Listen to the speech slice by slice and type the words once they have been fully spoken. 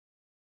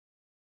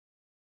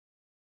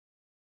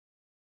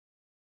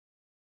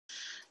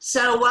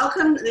So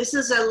welcome, this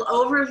is an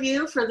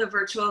overview for the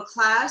virtual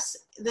class.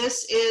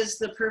 This is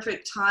the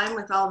perfect time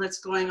with all that's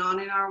going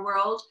on in our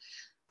world.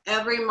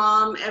 Every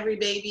mom, every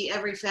baby,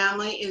 every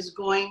family is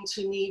going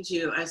to need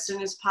you as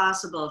soon as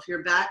possible. If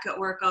you're back at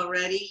work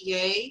already,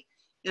 yay.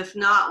 If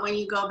not, when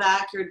you go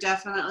back, you're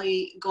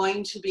definitely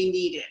going to be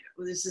needed.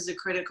 This is a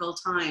critical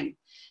time.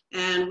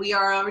 And we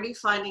are already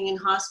finding in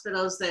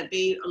hospitals that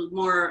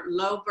more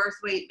low birth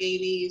weight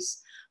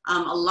babies, a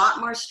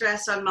lot more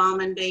stress on mom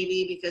and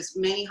baby because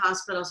many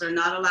hospitals are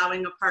not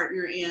allowing a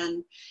partner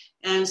in.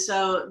 And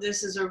so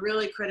this is a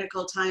really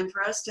critical time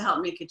for us to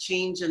help make a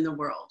change in the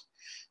world.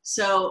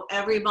 So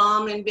every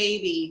mom and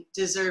baby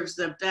deserves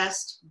the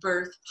best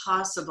birth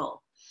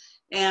possible.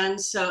 And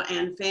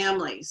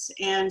families.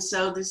 And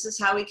so this is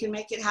how we can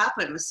make it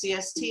happen with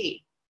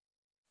CST.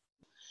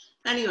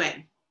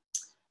 Anyway,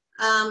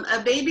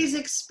 a baby's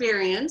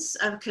experience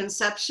of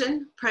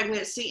conception,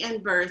 pregnancy,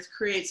 and birth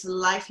creates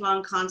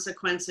lifelong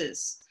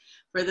consequences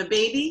for the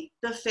baby,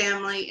 the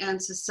family,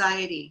 and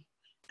society.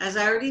 As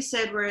I already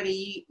said, we're at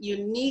a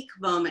unique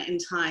moment in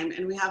time,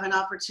 and we have an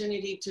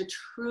opportunity to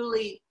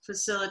truly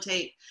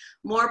facilitate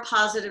more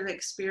positive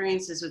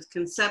experiences with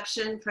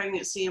conception,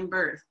 pregnancy, and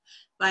birth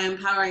by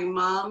empowering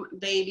mom,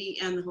 baby,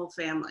 and the whole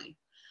family.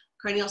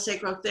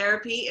 CranioSacral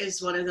therapy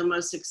is one of the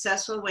most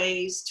successful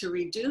ways to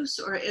reduce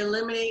or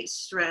eliminate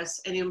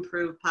stress and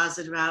improve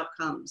positive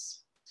outcomes.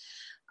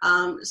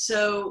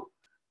 So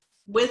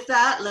with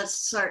that, let's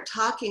start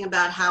talking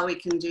about how we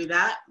can do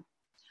that.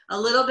 A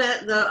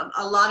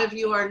lot of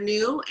you are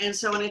new, and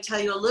so I want to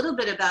tell you a little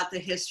bit about the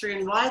history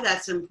and why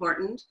that's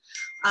important.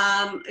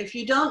 If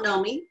you don't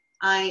know me,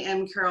 I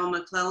am Carol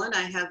McClellan.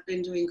 I have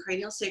been doing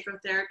craniosacral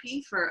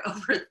therapy for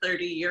over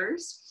 30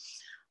 years.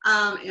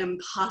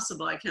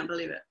 Impossible, I can't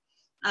believe it.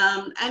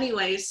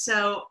 Anyways,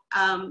 so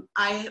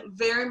I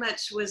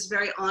was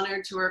very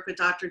honored to work with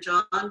Dr.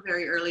 John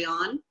very early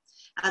on.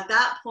 At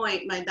that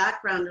point, my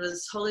background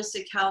was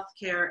holistic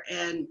healthcare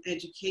and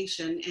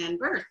education and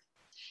birth.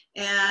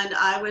 And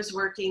I was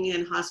working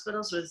in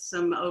hospitals with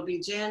some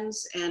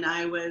OB-GYNs, and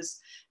I was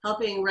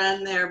helping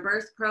run their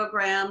birth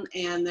program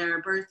and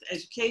their birth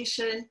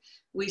education.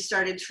 We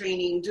started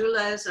training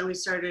doulas, and we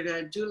started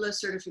a doula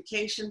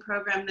certification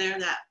program there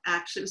that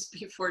actually was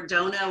before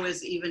DONA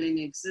was even in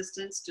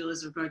existence,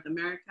 Doulas of North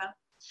America.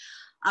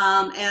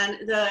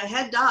 And the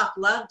head doc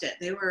loved it.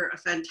 They were a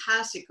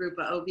fantastic group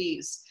of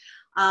OBs.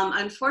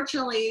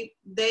 Unfortunately,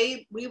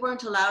 we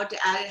weren't allowed to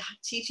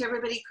teach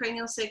everybody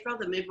craniosacral,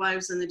 the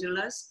midwives and the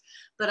doulas,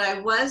 but I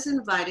was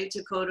invited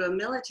to go to a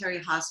military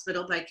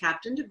hospital by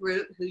Captain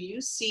DeGroot, who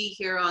you see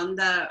here on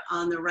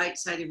the right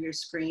side of your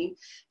screen.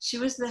 She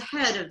was the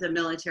head of the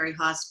military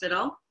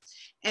hospital,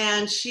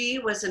 and she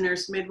was a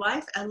nurse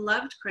midwife and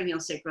loved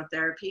craniosacral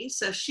therapy.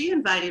 So she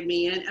invited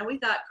me in, and we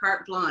got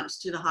carte blanche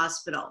to the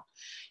hospital.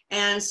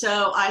 And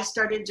so I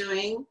started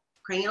doing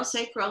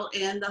craniosacral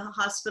in the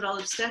hospital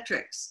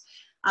obstetrics.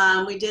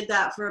 We did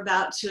that for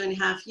about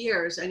 2.5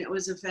 years, and it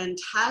was a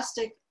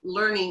fantastic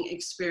learning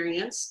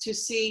experience to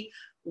see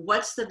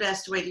what's the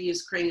best way to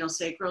use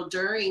craniosacral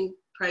during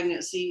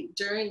pregnancy,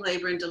 during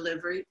labor and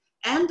delivery,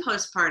 and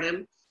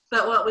postpartum.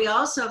 But what we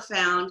also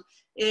found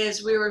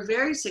is we were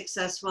very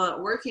successful at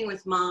working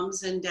with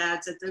moms and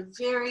dads at the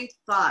very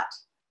thought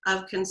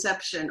of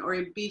conception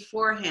or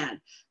beforehand,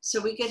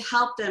 so we could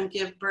help them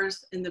give birth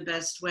in the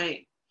best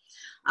way.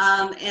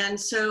 And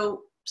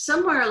so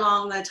somewhere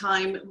along the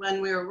time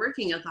when we were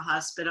working at the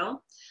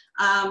hospital,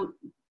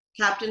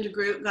 Captain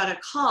DeGroot got a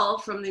call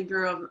from the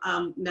Bureau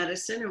of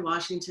Medicine in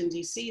Washington,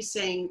 D.C.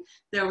 saying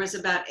there was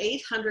about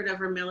 800 of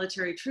our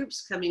military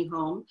troops coming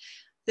home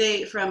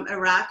from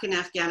Iraq and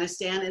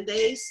Afghanistan, and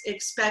they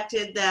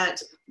expected that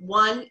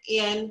 1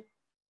 in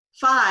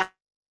 5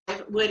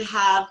 would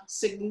have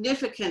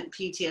significant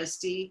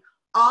PTSD.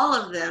 All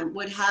of them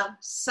would have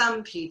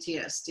some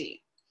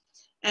PTSD.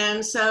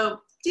 And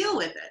so deal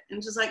with it.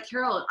 And just like,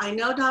 Carol, I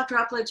know Dr.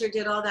 Upledger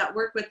did all that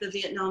work with the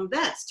Vietnam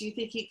vets. Do you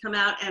think he'd come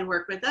out and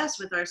work with us,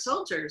 with our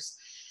soldiers?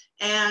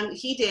 And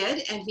he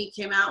did, and he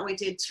came out. We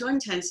did 2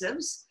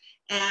 intensives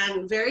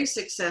and very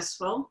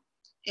successful.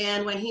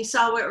 And when he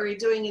saw what we were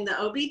doing in the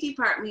OB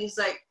department, he's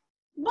like,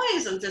 why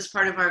isn't this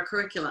part of our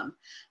curriculum?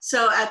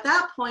 So at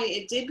that point,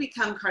 it did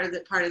become part of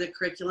the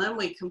curriculum.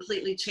 We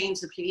completely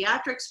changed the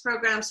pediatrics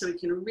program so we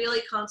can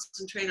really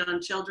concentrate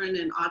on children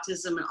and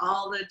autism and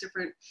all the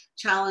different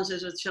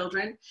challenges with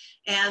children.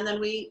 And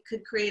then we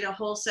could create a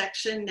whole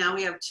section. Now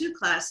we have 2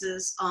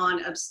 classes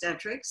on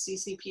obstetrics,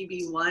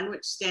 CCPB1,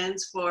 which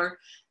stands for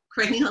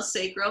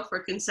craniosacral for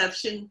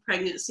conception,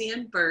 pregnancy,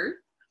 and birth.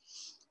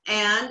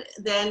 And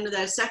then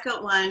the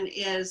second one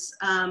is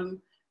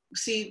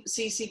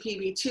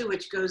CCPB2,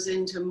 which goes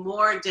into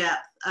more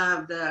depth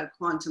of the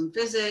quantum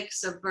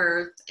physics of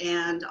birth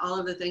and all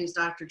of the things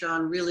Dr.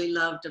 John really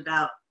loved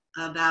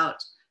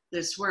about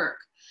this work.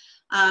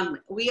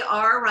 We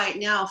are right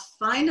now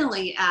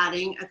finally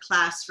adding a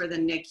class for the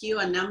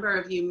NICU. A number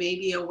of you may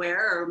be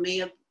aware or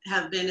may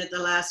have been at the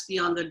last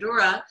Beyond the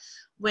Dura,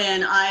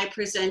 when I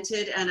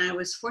presented, and I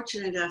was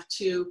fortunate enough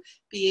to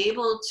be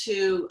able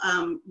to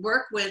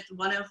work with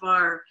one of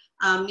our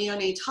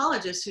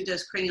neonatologists who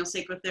does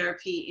craniosacral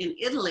therapy in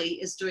Italy,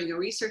 is doing a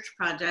research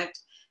project.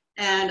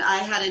 And I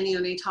had a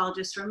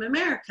neonatologist from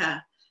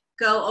America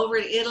go over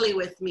to Italy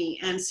with me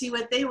and see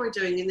what they were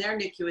doing in their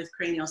NICU with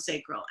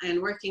craniosacral and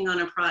working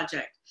on a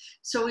project.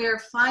 So we are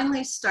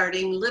finally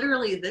starting,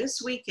 literally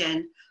this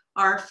weekend,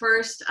 our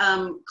first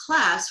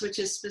class, which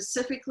is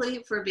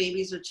specifically for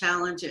babies with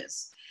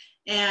challenges.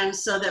 And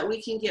so that we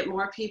can get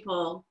more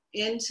people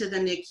into the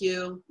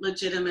NICU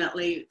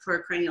legitimately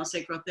for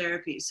craniosacral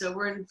therapy. So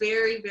we're in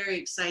very, very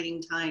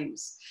exciting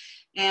times.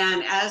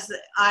 And as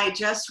I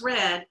just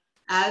read,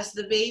 as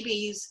the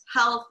baby's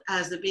health,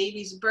 as the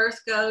baby's birth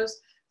goes,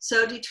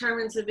 so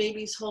determines the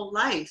baby's whole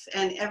life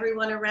and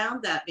everyone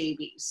around that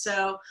baby.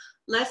 So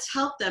let's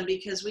help them,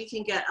 because we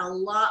can get a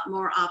lot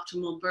more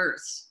optimal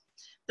births.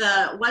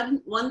 The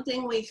one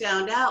thing we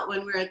found out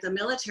when we were at the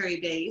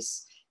military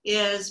base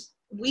is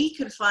we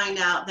could find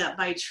out that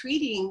by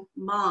treating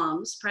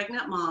moms,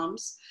 pregnant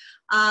moms,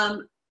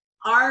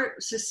 our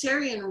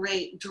cesarean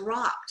rate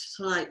dropped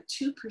to like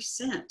 2%,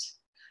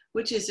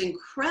 which is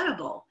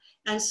incredible.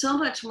 And so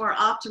much more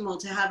optimal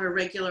to have a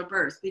regular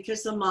birth,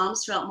 because the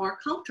moms felt more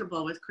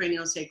comfortable with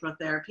craniosacral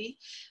therapy.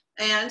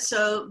 And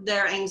so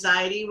their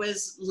anxiety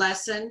was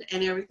lessened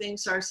and everything.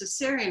 So our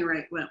cesarean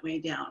rate went way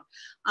down.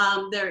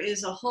 There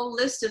is a whole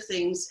list of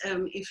things.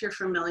 If you're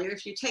familiar,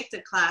 if you take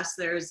the class,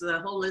 there's the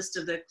whole list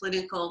of the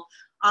clinical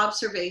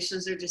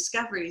observations or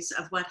discoveries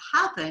of what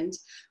happened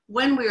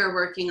when we were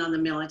working on the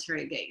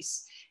military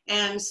base.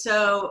 And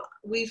so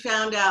we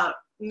found out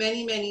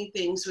many, many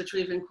things which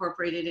we've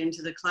incorporated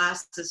into the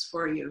classes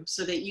for you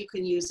so that you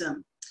can use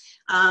them.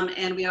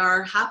 And we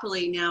are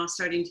happily now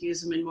starting to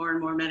use them in more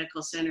and more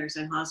medical centers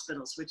and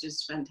hospitals, which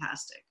is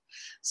fantastic.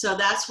 So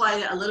that's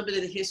why a little bit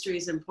of the history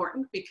is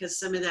important, because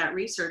some of that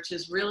research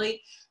has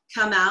really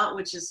come out,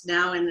 which is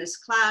now in this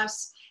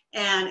class.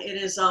 And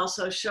it is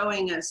also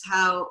showing us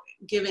how,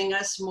 giving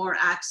us more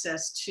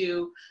access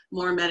to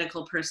more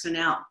medical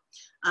personnel.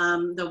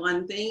 The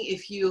one thing,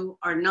 if you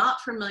are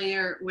not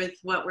familiar with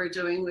what we're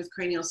doing with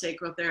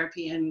craniosacral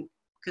therapy and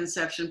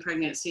conception,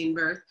 pregnancy, and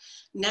birth,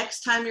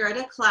 next time you're at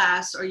a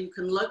class, or you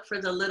can look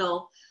for the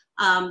little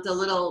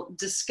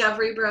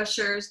discovery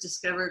brochures,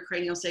 Discover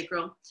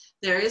Craniosacral.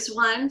 There is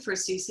one for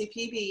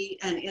CCPB,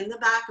 and in the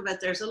back of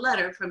it, there's a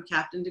letter from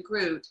Captain de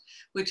Groot,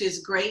 which is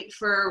great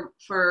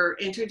for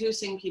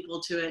introducing people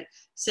to it,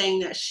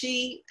 saying that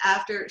she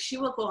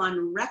will go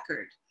on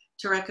record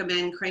to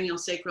recommend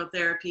craniosacral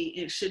therapy.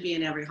 It should be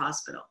in every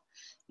hospital.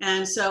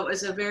 And so it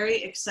was a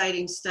very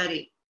exciting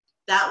study.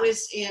 That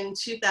was in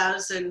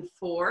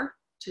 2004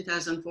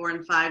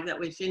 and 5 that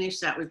we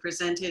finished that. We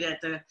presented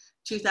at the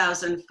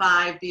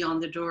 2005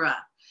 Beyond the Dura.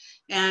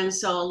 And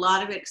so a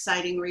lot of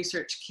exciting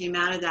research came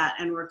out of that,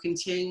 and we're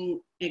continuing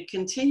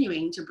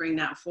to bring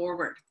that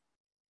forward.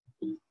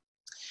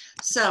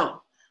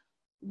 So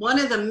one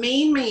of the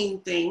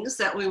main things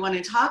that we want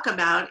to talk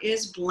about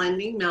is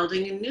blending,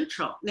 melding, and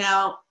neutral.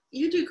 Now,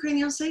 you do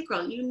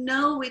craniosacral, you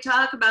know we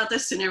talk about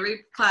this in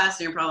every class,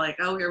 and you're probably like,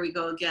 oh, here we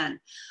go again.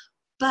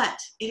 But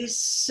it is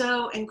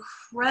so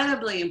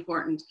incredibly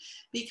important,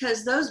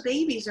 because those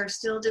babies are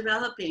still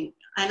developing.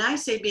 And I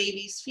say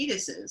babies,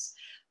 fetuses,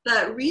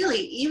 but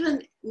really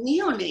even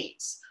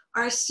neonates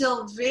are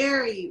still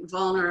very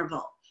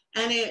vulnerable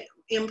and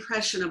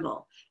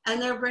impressionable,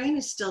 and their brain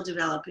is still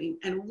developing.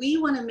 And we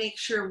want to make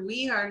sure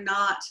we are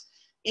not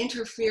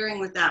interfering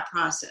with that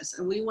process,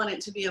 and we want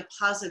it to be a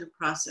positive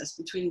process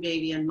between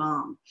baby and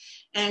mom.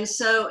 And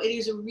so it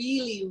is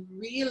really,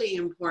 really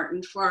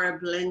important for our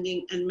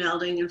blending and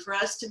melding, and for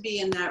us to be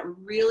in that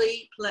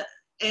really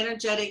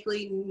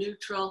energetically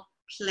neutral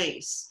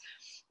place.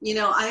 You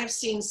know, I have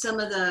seen some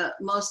of the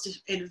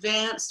most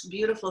advanced,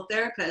 beautiful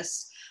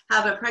therapists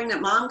have a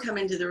pregnant mom come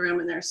into the room,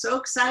 and they're so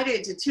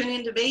excited to tune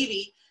into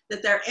baby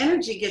that their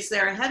energy gets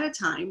there ahead of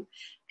time.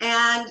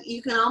 And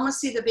you can almost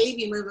see the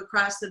baby move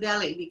across the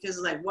belly, because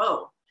it's like,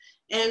 whoa.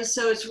 And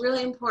so it's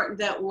really important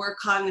that we're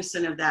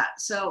cognizant of that.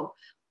 So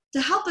to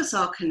help us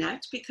all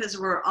connect, because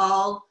we're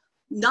all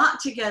not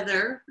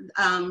together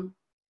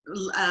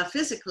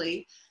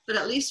physically, but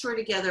at least we're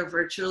together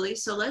virtually.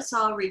 So let's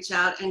all reach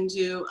out and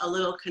do a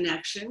little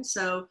connection.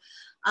 So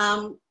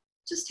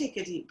just take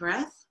a deep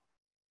breath.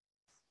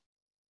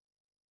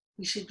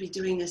 We should be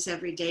doing this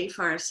every day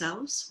for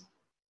ourselves.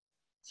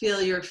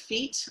 Feel your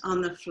feet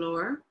on the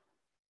floor.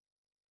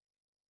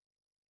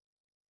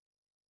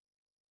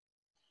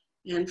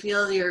 And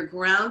feel your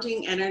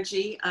grounding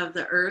energy of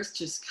the earth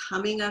just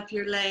coming up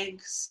your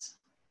legs.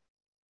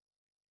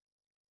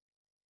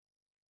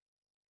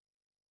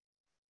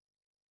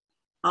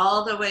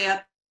 All the way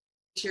up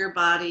to your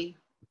body.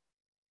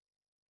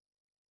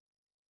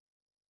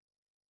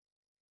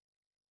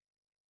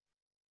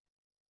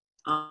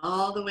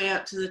 All the way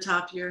up to the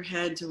top of your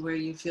head, to where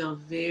you feel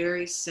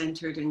very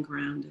centered and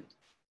grounded.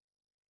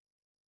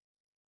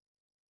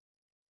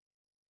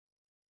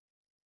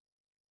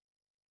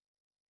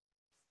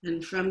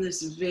 And from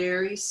this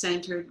very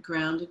centered,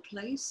 grounded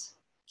place,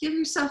 Give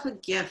yourself a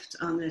gift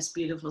on this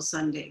beautiful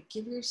Sunday.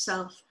 Give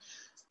yourself,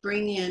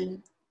 bring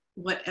in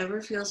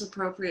whatever feels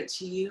appropriate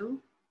to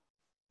you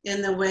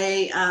in the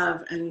way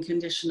of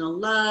unconditional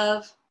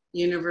love,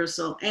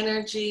 universal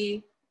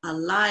energy, a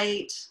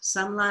light,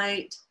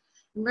 sunlight,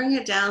 and bring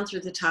it down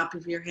through the top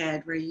of your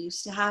head where you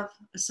used to have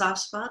a soft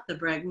spot, the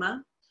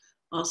bregma,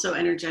 also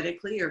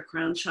energetically your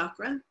crown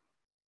chakra.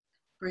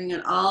 Bring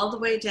it all the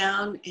way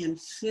down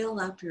and fill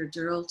up your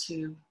dural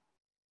tube.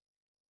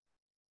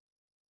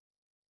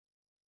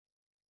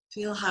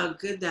 Feel how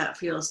good that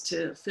feels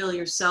to fill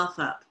yourself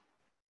up.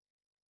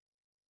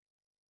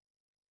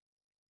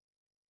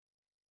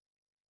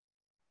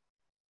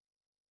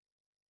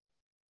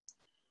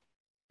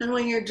 And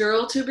when your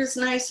dural tube is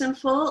nice and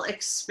full,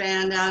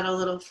 expand out a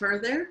little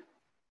further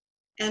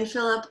and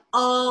fill up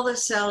all the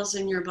cells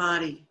in your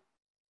body.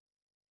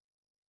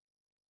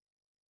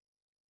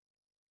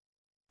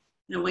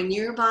 And when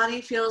your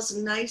body feels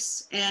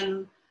nice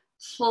and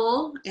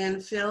full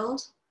and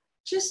filled,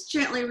 just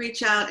gently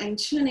reach out and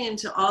tune in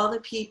to all the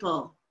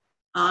people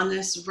on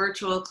this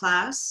virtual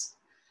class.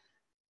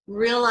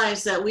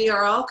 Realize that we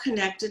are all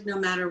connected no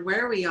matter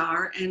where we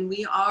are, and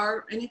we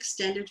are an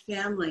extended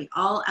family,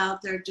 all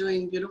out there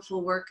doing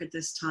beautiful work at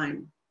this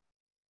time.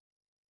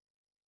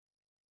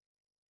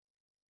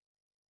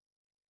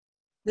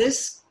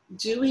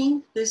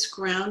 Doing this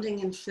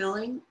grounding and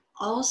filling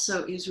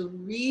also is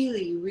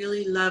really,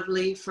 really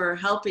lovely for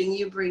helping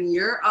you bring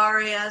your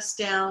RAS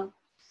down.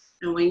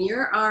 And when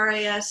your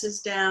RAS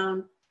is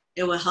down,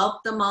 it will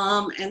help the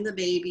mom and the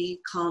baby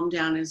calm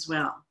down as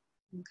well,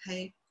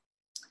 okay?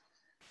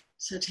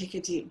 So take a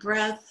deep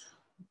breath.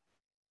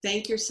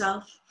 Thank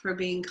yourself for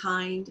being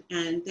kind,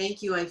 and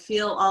thank you. I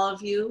feel all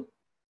of you.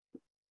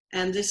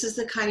 And this is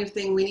the kind of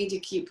thing we need to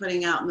keep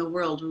putting out in the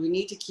world. We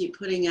need to keep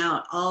putting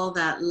out all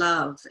that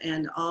love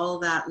and all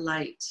that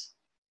light.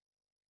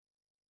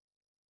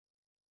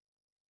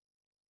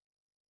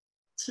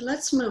 So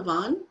let's move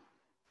on.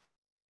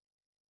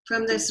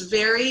 From this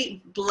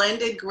very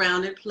blended,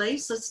 grounded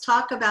place, let's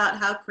talk about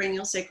how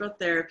craniosacral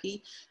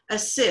therapy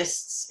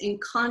assists in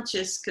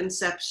conscious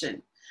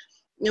conception.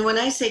 Now, when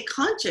I say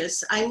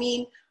conscious, I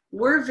mean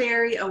we're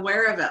very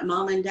aware of it.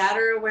 Mom and dad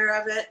are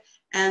aware of it,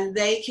 and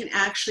they can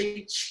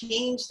actually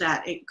change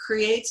that. It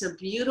creates a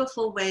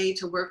beautiful way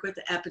to work with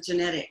the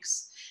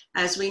epigenetics.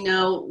 As we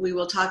know, we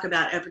will talk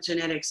about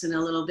epigenetics in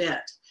a little bit.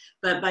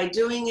 But by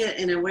doing it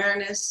in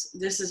awareness,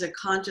 this is a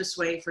conscious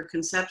way for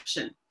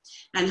conception.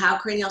 And how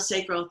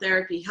craniosacral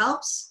therapy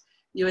helps,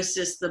 you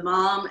assist the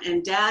mom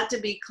and dad to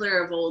be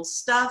clear of old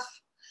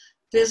stuff,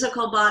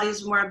 physical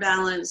body's more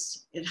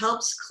balanced. It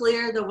helps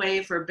clear the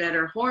way for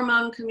better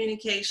hormone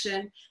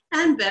communication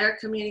and better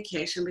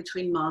communication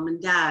between mom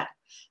and dad.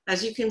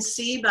 As you can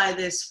see by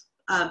this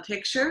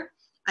picture,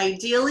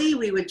 ideally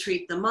we would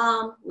treat the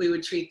mom, we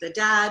would treat the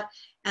dad,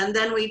 and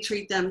then we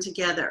treat them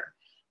together.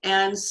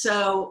 And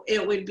so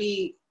it would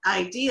be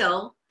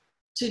ideal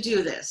to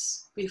do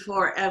this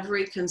before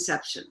every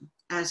conception.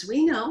 As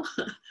we know,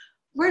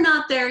 we're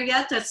not there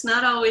yet. That's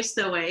not always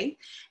the way.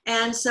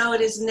 And so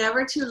it is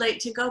never too late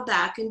to go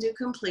back and do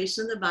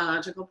completion of the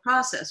biological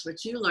process,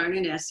 which you learn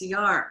in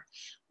SER.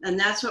 And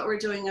that's what we're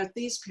doing with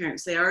these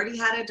parents. They already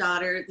had a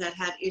daughter that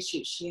had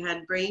issues. She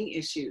had brain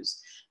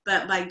issues.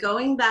 But by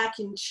going back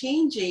and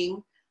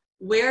changing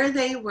where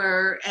they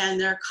were and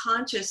their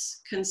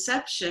conscious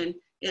conception,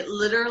 it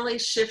literally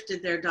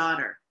shifted their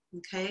daughter,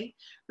 okay?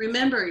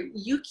 Remember,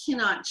 you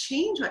cannot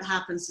change what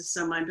happens to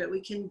someone, but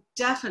we can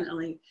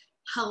definitely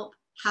help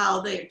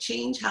how they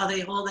change, how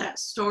they hold that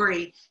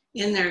story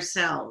in their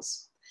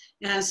cells.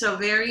 And so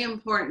very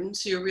important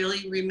to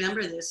really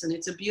remember this, and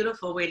it's a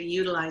beautiful way to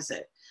utilize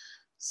it.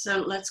 So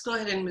let's go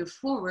ahead and move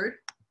forward.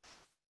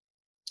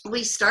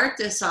 We start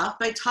this off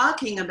by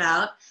talking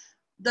about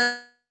the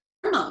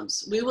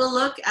hormones. We will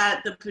look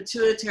at the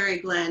pituitary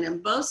gland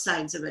and both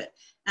sides of it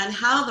and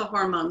how the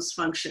hormones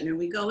function. And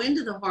we go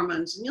into the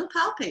hormones, and you'll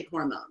palpate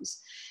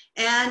hormones.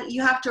 And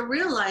you have to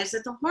realize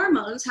that the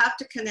hormones have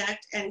to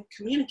connect and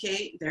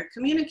communicate. They're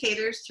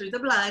communicators through the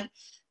blood.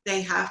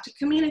 They have to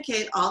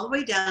communicate all the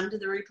way down to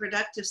the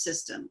reproductive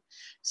system.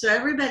 So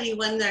everybody,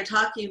 when they're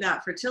talking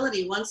about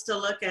fertility, wants to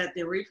look at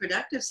the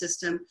reproductive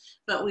system,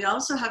 but we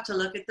also have to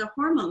look at the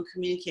hormone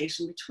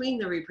communication between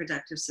the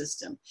reproductive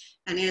system.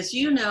 And as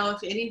you know,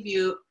 if any of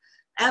you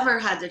ever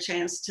had the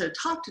chance to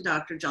talk to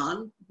Dr.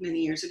 John many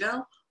years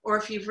ago, or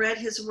if you've read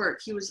his work,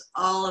 he was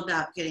all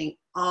about getting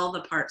all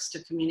the parts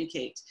to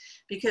communicate.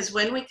 Because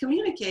when we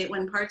communicate,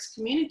 when parts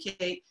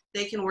communicate,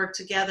 they can work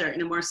together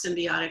in a more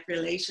symbiotic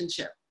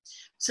relationship.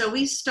 So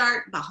we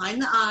start behind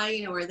the eye,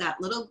 you know, where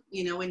that little,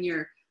 you know, when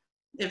you're,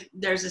 if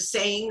there's a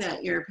saying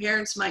that your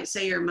parents might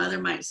say, your mother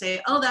might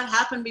say, oh, that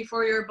happened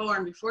before you were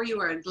born, before you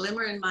were a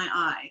glimmer in my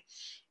eye.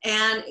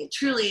 And it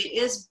truly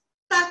is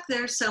back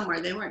there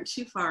somewhere. They weren't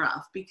too far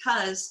off,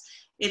 because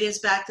it is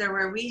back there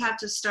where we have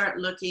to start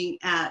looking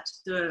at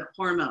the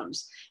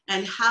hormones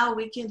and how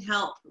we can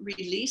help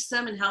release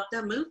them and help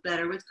them move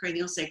better with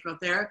craniosacral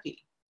therapy.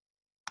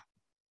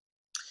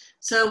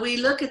 So we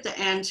look at the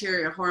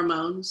anterior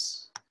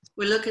hormones.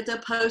 We look at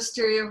the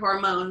posterior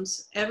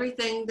hormones,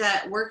 everything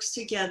that works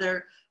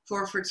together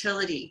for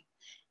fertility.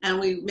 And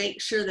we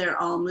make sure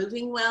they're all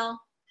moving well.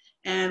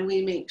 And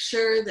we make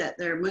sure that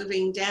they're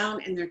moving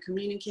down and they're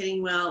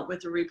communicating well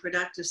with the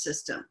reproductive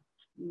system.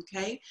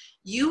 Okay,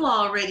 you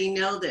already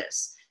know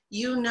this.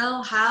 You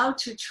know how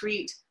to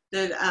treat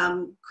the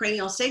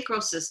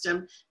craniosacral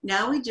system.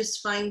 Now we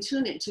just fine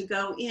tune it to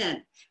go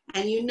in.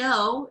 And you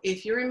know,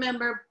 if you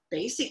remember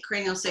basic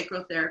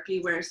craniosacral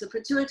therapy, where's the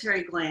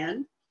pituitary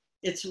gland?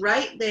 It's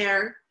right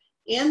there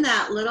in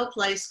that little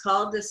place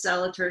called the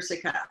sella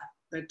turcica,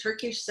 the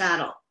Turkish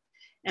saddle.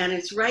 And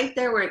it's right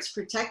there where it's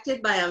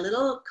protected by a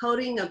little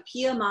coating of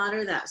pia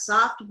mater, that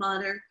soft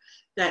mater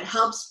that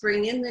helps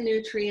bring in the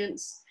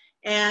nutrients.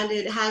 And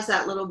it has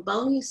that little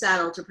bony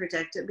saddle to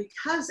protect it,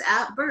 because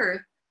at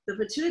birth, the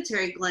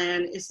pituitary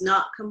gland is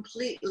not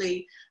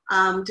completely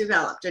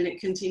developed, and it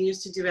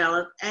continues to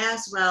develop,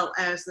 as well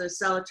as the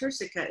sella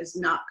turcica is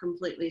not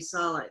completely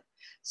solid.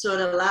 So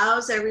it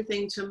allows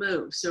everything to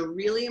move. So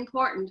really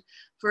important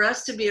for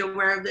us to be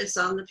aware of this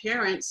on the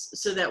parents,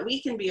 so that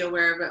we can be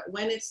aware of it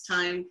when it's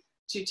time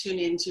to tune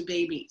into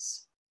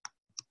babies.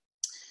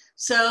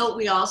 So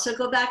we also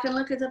go back and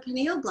look at the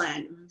pineal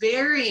gland.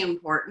 Very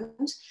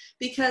important,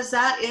 because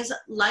that is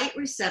light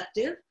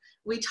receptive.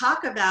 We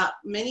talk about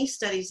many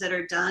studies that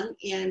are done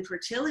in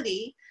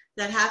fertility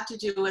that have to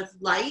do with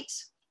light,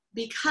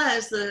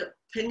 because the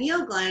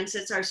pineal gland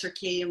sets our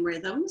circadian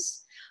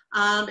rhythms.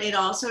 It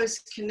also is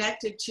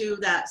connected to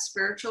that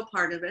spiritual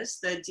part of us,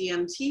 the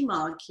DMT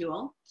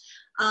molecule.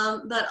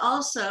 But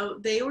also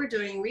they were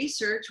doing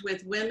research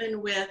with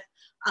women with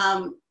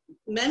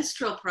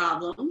menstrual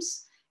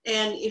problems.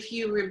 And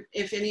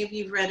if any of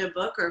you've read a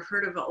book or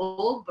heard of an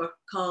old book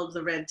called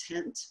The Red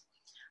Tent,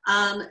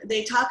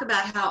 they talk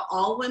about how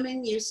all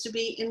women used to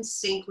be in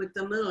sync with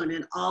the moon,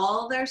 and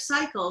all their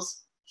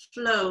cycles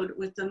flowed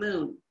with the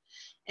moon.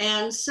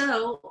 And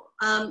so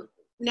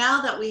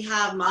now that we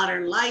have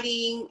modern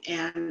lighting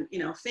and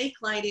fake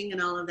lighting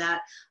and all of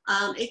that,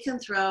 it can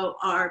throw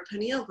our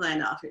pineal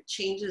gland off. It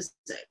changes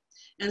it.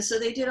 And so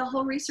they did a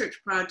whole research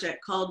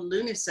project called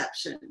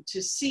Luniception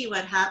to see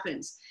what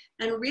happens.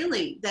 And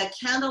really, that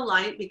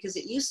candlelight, because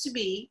it used to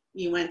be,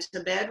 you went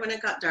to bed when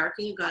it got dark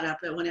and you got up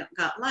when it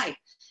got light.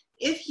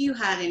 If you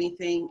had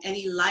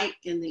any light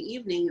in the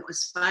evening, it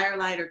was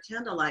firelight or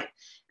candlelight.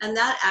 And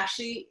that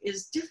actually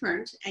is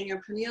different, and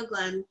your pineal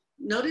gland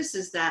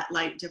notices that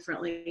light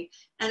differently,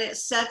 and it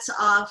sets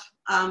off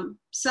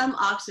some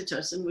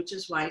oxytocin, which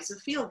is why it's a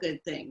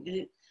feel-good thing.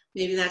 And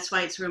maybe that's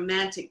why it's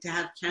romantic to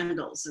have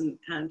candles and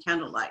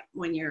candlelight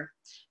when you're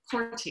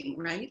courting,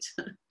 right?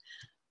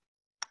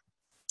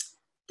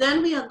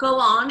 Then we'll go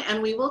on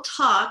and we will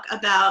talk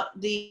about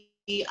the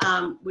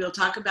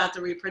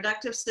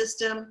reproductive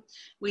system.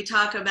 We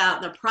talk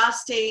about the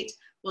prostate.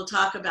 We'll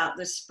talk about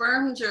the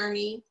sperm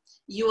journey.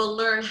 You will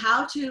learn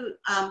how to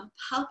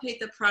palpate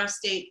the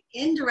prostate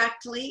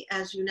indirectly.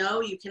 As you know,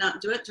 you cannot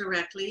do it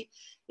directly.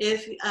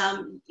 If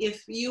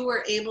you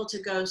were able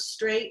to go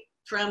straight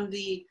from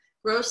the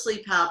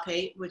grossly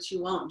palpate, which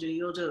you won't do,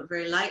 you'll do it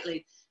very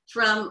lightly,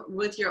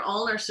 with your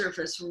ulnar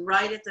surface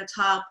right at the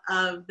top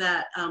of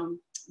that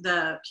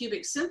the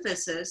pubic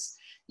symphysis,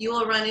 you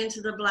will run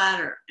into the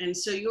bladder. And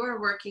so you're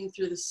working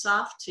through the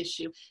soft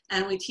tissue,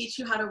 and we teach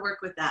you how to work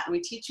with that. And we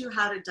teach you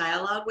how to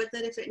dialogue with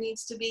it if it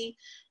needs to be.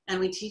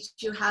 And we teach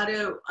you how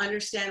to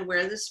understand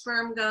where the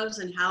sperm goes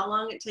and how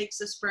long it takes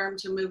the sperm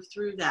to move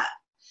through that.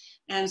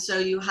 And so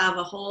you have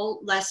a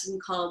whole lesson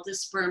called the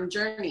sperm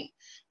journey.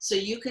 So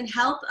you can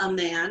help a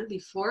man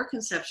before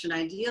conception,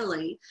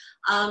 ideally,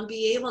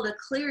 be able to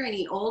clear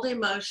any old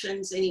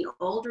emotions, any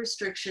old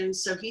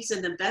restrictions, so he's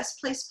in the best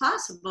place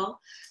possible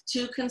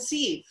to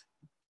conceive.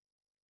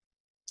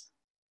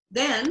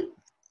 Then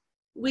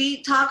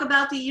we talk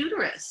about the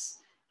uterus.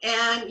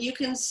 And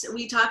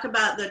we talk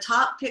about the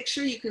top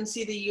picture. You can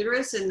see the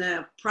uterus in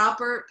the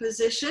proper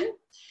position.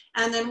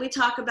 And then we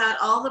talk about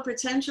all the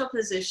potential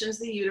positions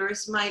the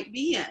uterus might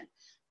be in.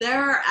 There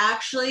are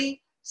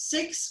actually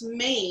 6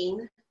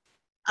 main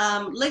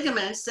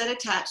ligaments that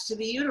attach to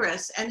the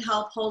uterus and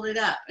help hold it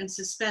up and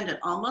suspend it,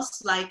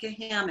 almost like a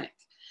hammock.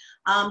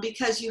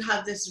 Because you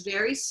have this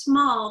very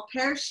small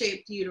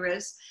pear-shaped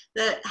uterus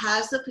that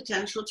has the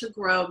potential to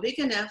grow big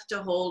enough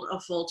to hold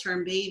a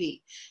full-term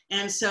baby.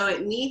 And so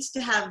it needs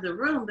to have the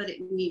room, but it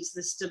needs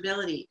the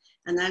stability.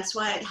 And that's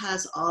why it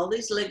has all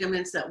these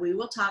ligaments that we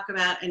will talk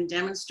about and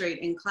demonstrate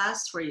in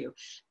class for you.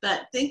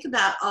 But think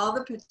about all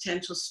the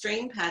potential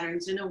strain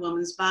patterns in a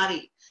woman's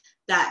body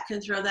that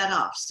can throw that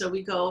off. So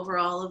we go over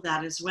all of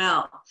that as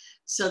well,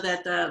 so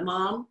that the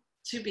mom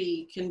to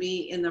be can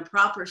be in the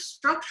proper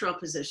structural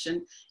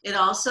position. It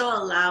also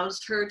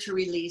allows her to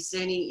release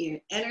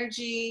any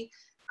energy,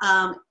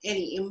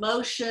 any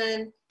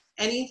emotion,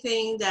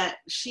 anything that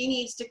she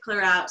needs to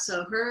clear out.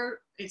 So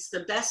it's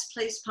the best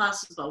place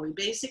possible.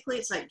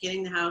 It's like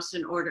getting the house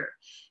in order.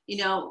 You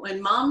know,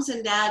 when moms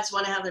and dads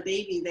want to have a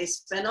baby, they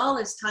spend all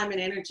this time and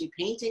energy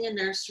painting a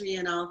nursery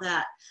and all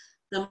that.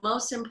 The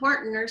most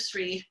important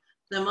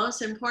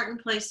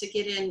place to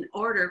get in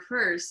order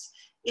first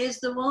is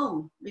the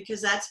womb,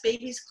 because that's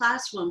baby's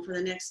classroom for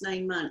the next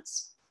 9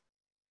 months.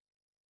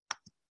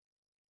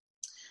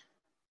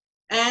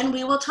 And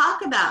we will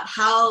talk about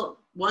how,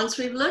 once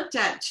we've looked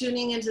at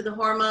tuning into the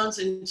hormones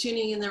and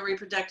tuning in the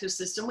reproductive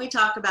system, we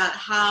talk about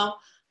how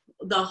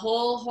the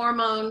whole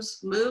hormones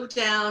move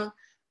down,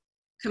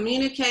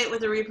 communicate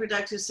with the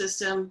reproductive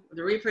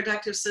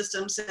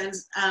system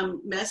sends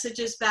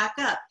messages back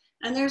up.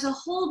 And there's a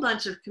whole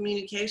bunch of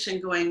communication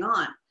going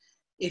on.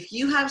 If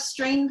you have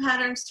strain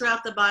patterns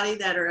throughout the body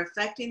that are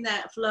affecting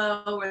that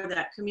flow or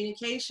that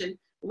communication,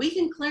 we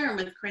can clear them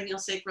with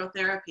craniosacral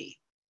therapy.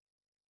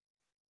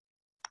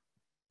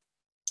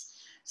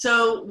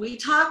 So we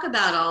talk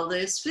about all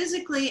this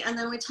physically, and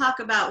then we talk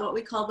about what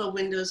we call the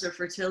windows of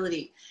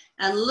fertility,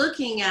 and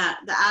looking at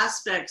the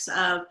aspects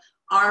of,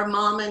 are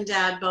mom and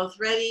dad both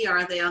ready?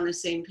 Are they on the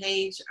same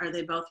page? Are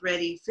they both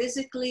ready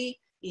physically,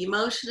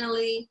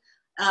 emotionally?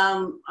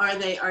 Are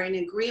they in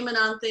agreement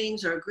on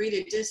things, or agree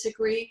to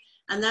disagree?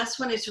 And that's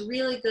when it's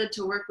really good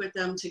to work with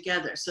them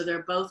together, so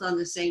they're both on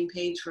the same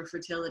page for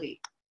fertility.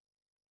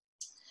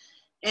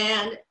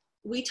 And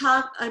we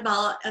talk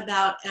about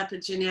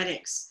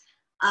epigenetics.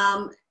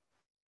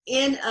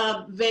 In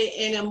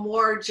a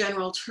more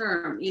general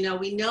term, you know,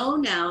 we know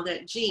now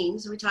that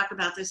genes, we talk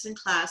about this in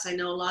class. I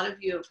know a lot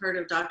of you have heard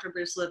of Dr.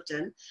 Bruce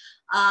Lipton,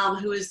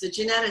 who is the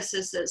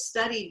geneticist that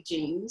studied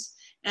genes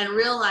and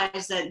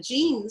realized that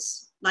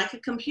genes, like a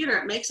computer,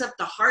 it makes up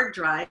the hard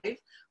drive.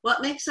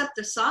 What makes up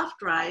the soft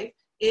drive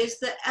is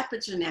the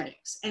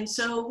epigenetics. And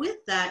so with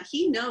that,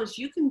 he knows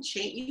you can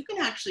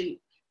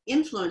actually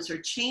influence or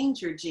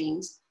change your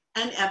genes,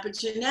 and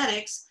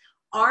epigenetics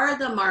are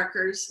the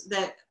markers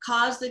that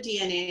cause the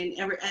DNA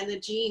and the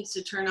genes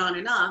to turn on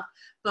and off.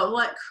 But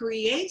what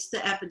creates the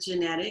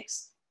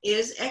epigenetics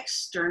is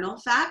external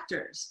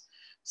factors.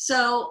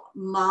 So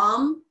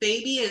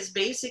baby is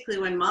basically,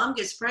 when mom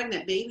gets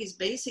pregnant, baby's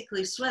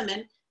basically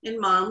swimming in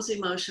mom's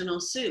emotional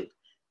soup.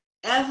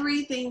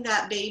 Everything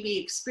that baby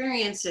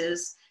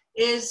experiences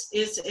is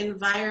its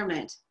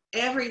environment.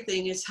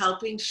 Everything is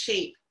helping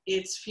shape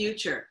its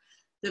future.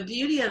 The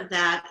beauty of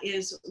that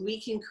is we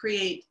can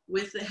create,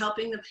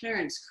 helping the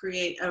parents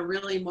create a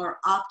really more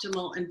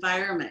optimal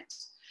environment.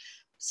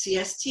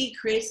 CST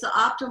creates the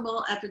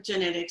optimal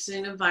epigenetics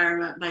and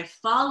environment by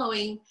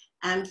following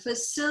and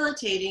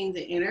facilitating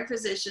the inner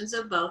positions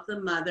of both the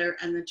mother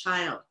and the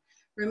child.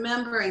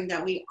 Remembering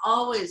that we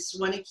always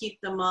want to keep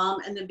the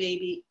mom and the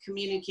baby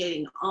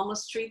communicating,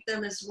 almost treat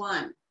them as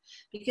one,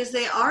 because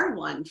they are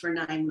one for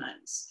 9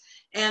 months.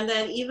 And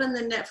then even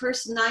the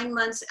first 9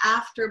 months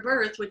after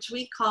birth, which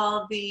we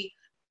call the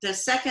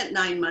second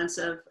 9 months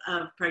of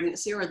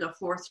pregnancy, or the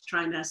 4th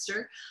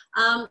trimester,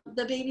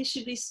 the baby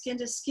should be skin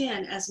to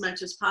skin as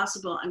much as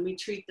possible, and we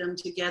treat them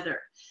together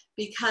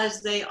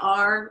because they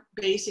are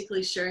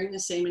basically sharing the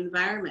same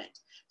environment.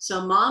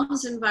 So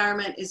mom's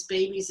environment is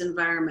baby's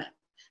environment.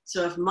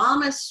 So if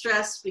mom is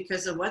stressed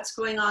because of what's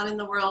going on in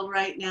the world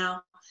right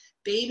now,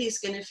 baby's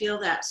going to feel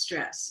that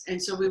stress.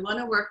 And so we want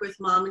to work with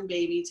mom and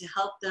baby to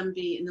help them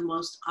be in the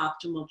most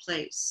optimal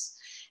place.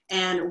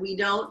 And we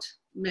don't,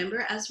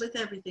 remember, as with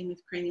everything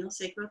with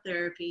craniosacral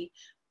therapy,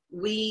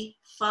 we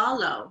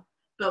follow,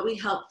 but we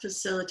help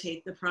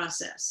facilitate the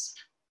process.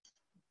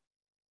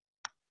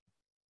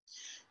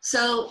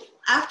 So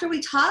after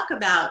we talk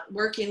about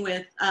working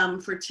with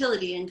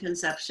fertility and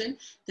conception,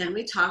 then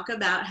we talk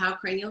about how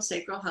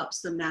craniosacral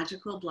helps the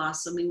magical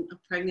blossoming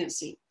of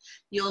pregnancy.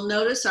 You'll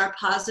notice our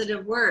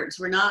positive words.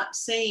 We're not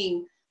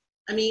saying,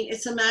 I mean,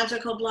 it's a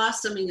magical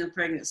blossoming of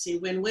pregnancy.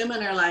 When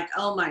women are like,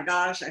 oh my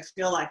gosh, I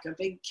feel like a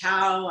big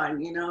cow,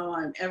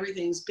 and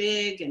everything's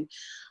big.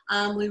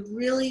 And we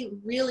really,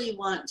 really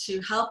want to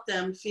help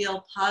them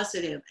feel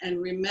positive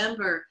and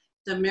remember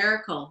the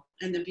miracle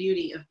and the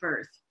beauty of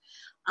birth.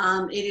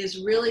 It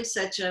is really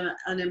such an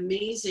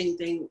amazing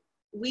thing.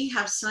 We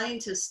have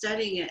scientists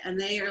studying it, and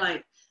they are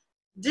like,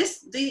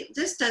 this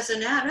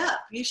doesn't add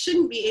up. You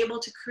shouldn't be able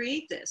to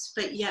create this,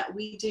 but yet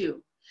we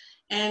do.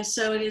 And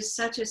so it is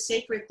such a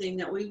sacred thing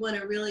that we want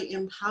to really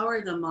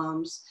empower the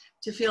moms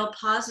to feel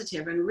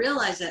positive and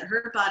realize that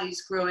her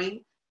body's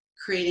growing,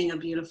 creating a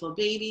beautiful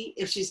baby.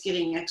 If she's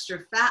getting extra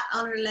fat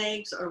on her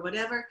legs or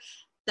whatever,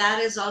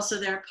 that is also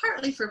there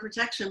partly for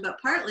protection, but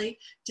partly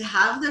to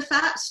have the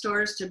fat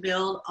stores to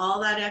build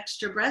all that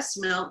extra breast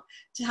milk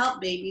to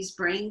help baby's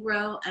brain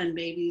grow and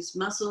baby's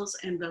muscles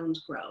and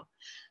bones grow.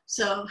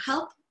 So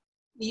help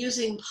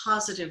using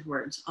positive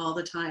words all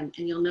the time.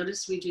 And you'll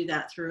notice we do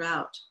that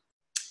throughout.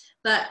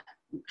 But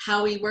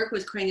how we work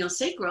with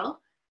craniosacral,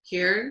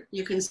 here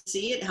you can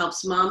see it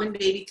helps mom and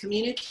baby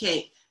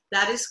communicate.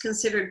 That is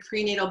considered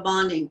prenatal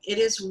bonding. It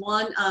is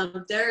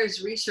there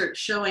is research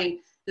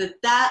showing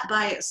that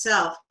by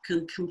itself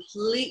can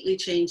completely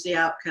change the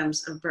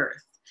outcomes of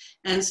birth.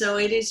 And so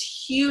it is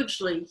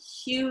hugely,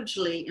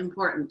 hugely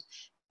important.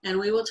 And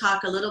we will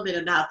talk a little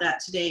bit about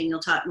that today, and you'll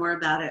talk more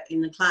about it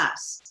in the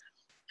class.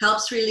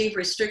 Helps relieve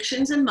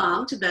restrictions in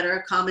mom to better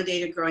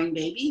accommodate a growing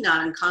baby.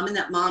 Not uncommon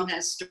that mom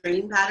has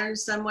strain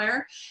patterns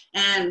somewhere,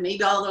 and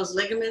maybe all those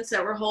ligaments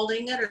that were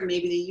holding it, or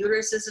maybe the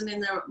uterus isn't in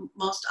the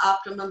most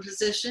optimum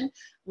position.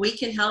 We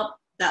can help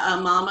the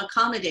mom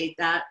accommodate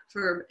that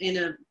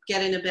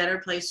get in a better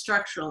place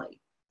structurally.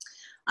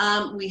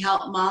 We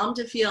help mom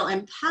to feel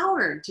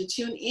empowered to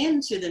tune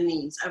into the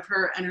needs of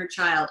her and her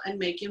child and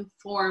make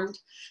informed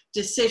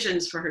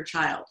decisions for her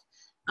child.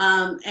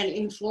 And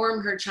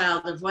inform her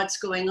child of what's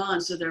going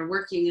on, so they're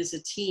working as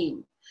a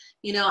team.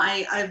 You know,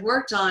 I've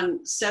worked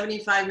on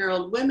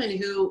 75-year-old women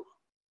who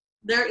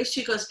their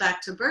issue goes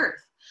back to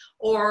birth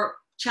or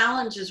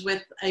challenges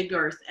with a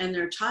birth and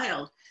their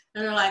child.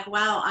 And they're like,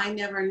 wow, I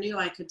never knew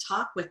I could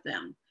talk with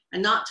them,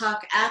 and not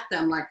talk at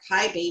them like,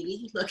 hi,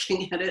 baby,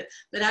 looking at it,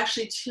 but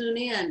actually tune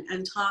in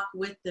and talk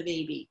with the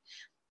baby.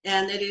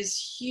 And it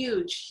is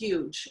huge,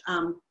 huge,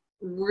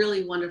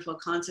 really wonderful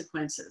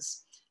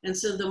consequences. And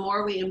so the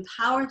more we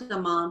empower the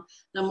mom,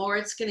 the more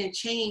it's going to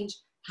change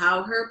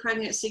how her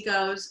pregnancy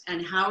goes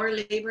and how her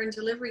labor and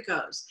delivery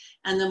goes.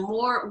 And the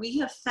more we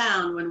have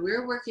found when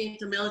we're working at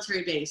the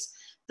military base,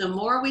 the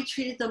more we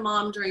treated the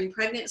mom during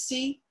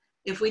pregnancy,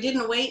 if we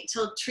didn't wait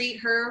till treat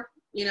her,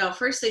 you know,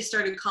 first they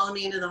started calling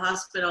me into the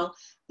hospital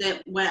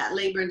that went at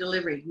labor and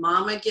delivery.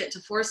 Mom would get to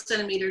 4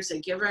 centimeters,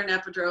 they'd give her an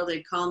epidural,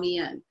 they'd call me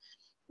in.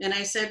 And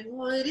I said,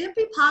 would it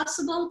be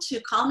possible to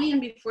call me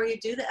in before you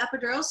do the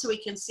epidural so we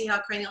can see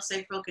how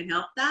CranioSacral can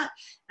help that?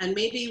 And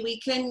maybe we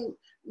can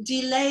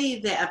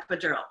delay the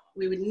epidural.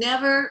 We would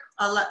never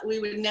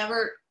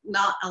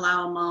not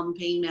allow a mom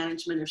pain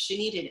management if she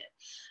needed it.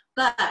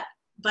 But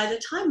by the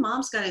time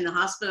moms got in the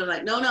hospital,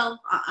 like, no,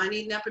 I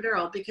need an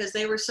epidural, because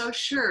they were so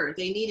sure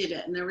they needed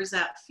it. And there was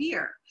that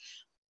fear.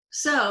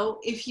 So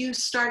if you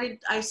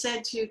started, I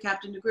said to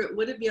Captain DeGroot,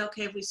 would it be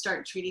okay if we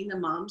start treating the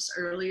moms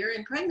earlier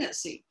in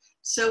pregnancy?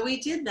 So we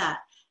did that.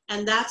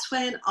 And that's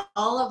when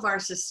all of our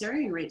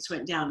cesarean rates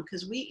went down,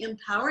 because we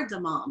empowered the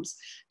moms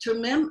to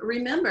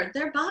remember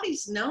their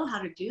bodies know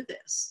how to do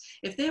this.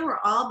 If they were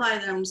all by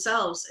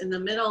themselves in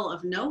the middle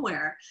of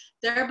nowhere,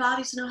 their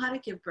bodies know how to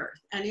give birth,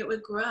 and it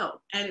would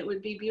grow and it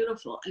would be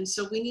beautiful. And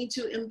so we need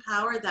to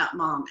empower that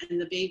mom and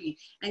the baby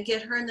and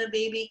get her and the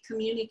baby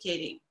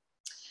communicating.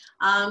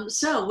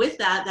 So with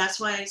that, that's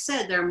why I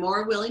said they're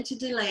more willing to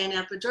delay an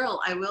epidural.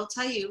 I will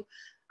tell you,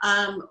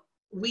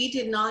 we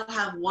did not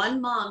have one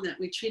mom that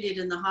we treated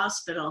in the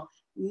hospital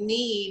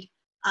need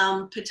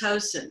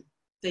Pitocin.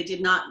 They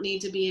did not need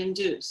to be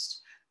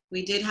induced.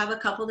 We did have a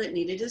couple that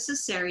needed a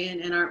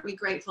cesarean, and aren't we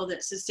grateful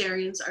that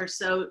cesareans are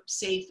so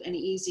safe and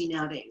easy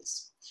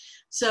nowadays?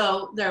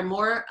 So they're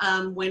more,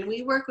 when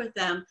we work with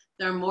them,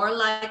 they're more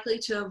likely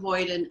to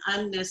avoid an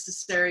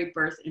unnecessary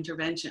birth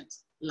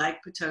interventions, like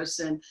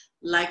Pitocin,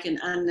 like an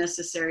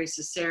unnecessary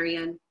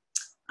cesarean.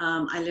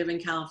 I live in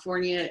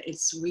California.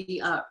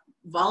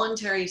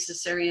 Voluntary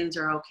cesareans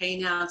are okay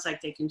now. It's like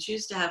they can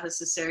choose to have a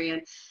cesarean.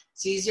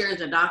 It's easier.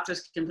 The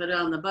doctors can put it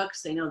on the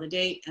books. They know the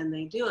date and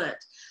they do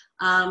it.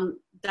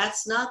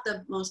 That's not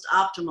the most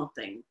optimal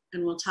thing.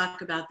 And we'll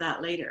talk about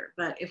that later.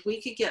 But if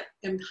we could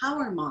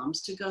empower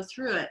moms to go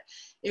through it,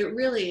 it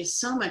really is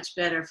so much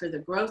better for the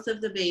growth of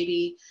the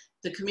baby,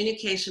 the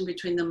communication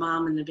between the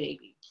mom and the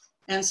baby.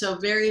 And so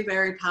very,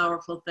 very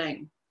powerful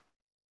thing.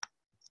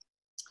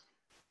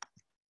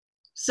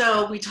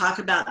 So we talk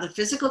about the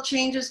physical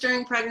changes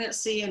during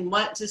pregnancy and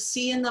what to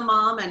see in the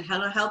mom and how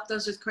to help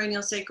those with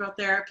craniosacral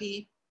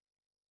therapy.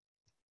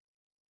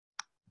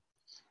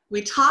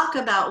 We talk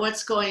about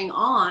what's going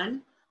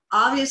on.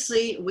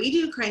 Obviously, we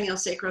do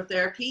craniosacral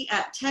therapy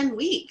at 10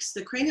 weeks.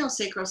 The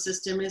craniosacral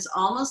system is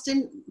almost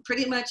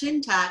pretty much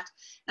intact,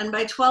 and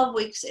by 12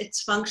 weeks,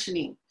 it's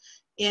functioning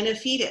in a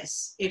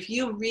fetus. If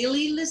you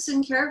really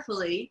listen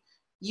carefully,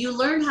 you will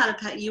learn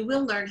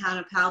how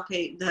to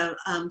palpate the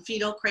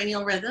fetal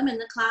cranial rhythm in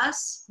the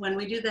class when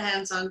we do the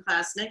hands-on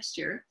class next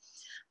year.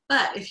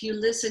 But if you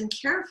listen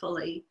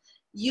carefully,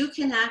 you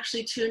can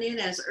actually tune in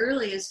as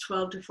early as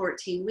 12 to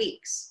 14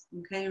 weeks.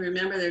 Okay,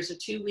 remember there's a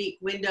 2-week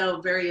window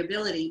of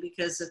variability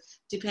because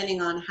depending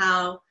on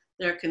how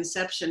their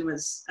conception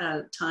was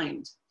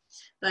timed.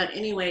 But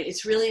anyway,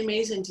 it's really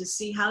amazing to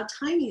see how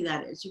tiny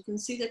that is. You can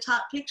see the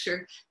top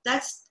picture.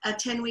 That's a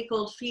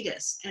 10-week-old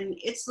fetus, and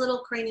its little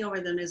cranial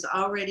rhythm is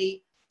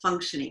already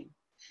functioning.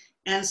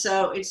 And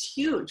so it's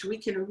huge. We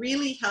can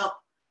really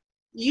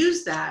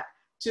use that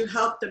to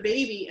help the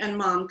baby and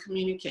mom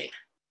communicate.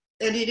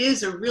 And it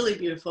is a really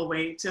beautiful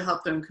way to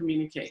help them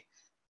communicate.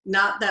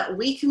 Not that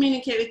we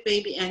communicate with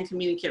baby and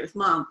communicate with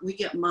mom. We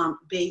get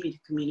baby to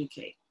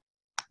communicate.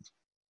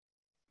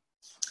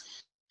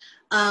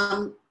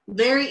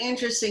 Very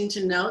interesting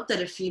to note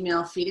that a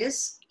female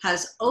fetus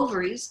has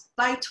ovaries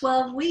by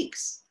 12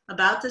 weeks,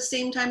 about the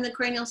same time the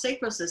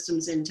craniosacral system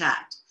is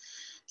intact.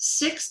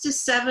 6 to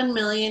 7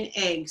 million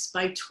eggs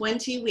by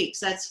 20 weeks,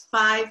 that's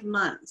 5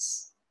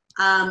 months.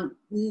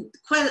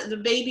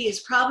 The baby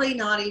is probably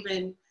not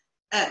even,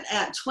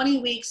 at 20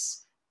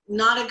 weeks,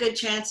 not a good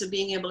chance of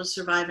being able to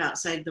survive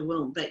outside the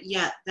womb, but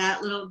yet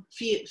that little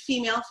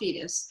female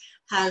fetus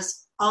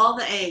has all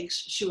the eggs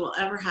she will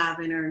ever have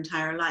in her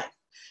entire life.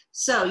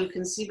 So you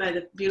can see by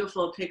the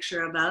beautiful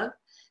picture above,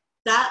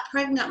 that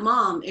pregnant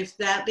mom, if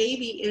that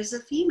baby is a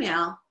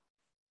female,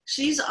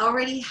 she's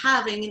already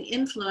having an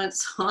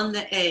influence on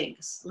the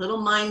eggs, a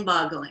little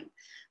mind-boggling.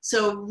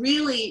 So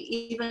really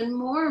even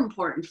more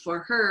important for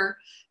her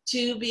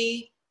to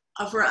be,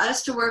 for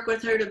us to work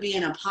with her to be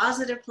in a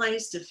positive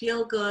place, to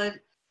feel good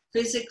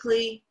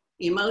physically,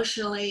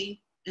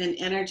 emotionally, and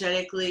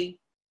energetically,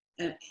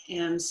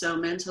 and so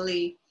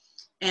mentally.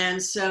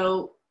 And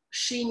so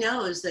she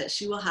knows that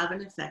she will have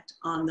an effect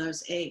on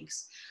those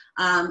eggs.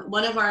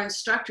 One of our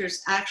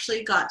instructors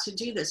actually got to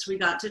do this. We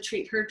got to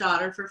treat her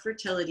daughter for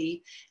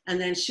fertility, and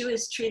then she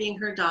was treating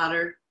her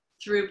daughter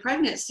through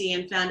pregnancy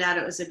and found out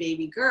it was a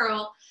baby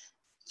girl,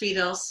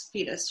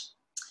 fetus.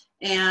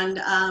 And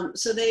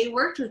so they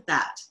worked with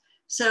that.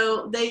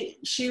 So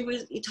she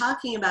was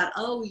talking about,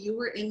 oh, you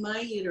were in my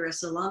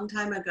uterus a long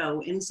time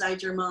ago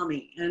inside your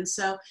mommy. And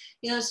so,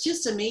 it's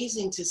just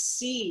amazing to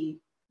see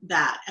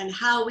that and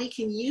how we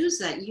can use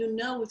that.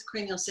 With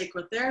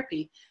craniosacral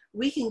therapy,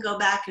 we can go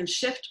back and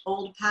shift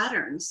old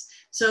patterns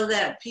so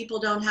that people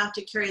don't have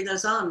to carry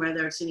those on,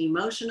 whether it's an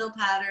emotional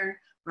pattern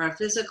or a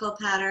physical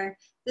pattern.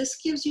 This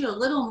gives you a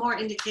little more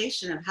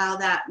indication of how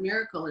that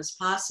miracle is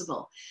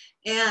possible.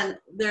 And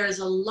there is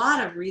a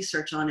lot of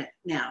research on it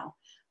now,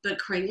 but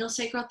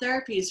craniosacral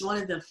therapy is one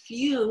of the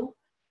few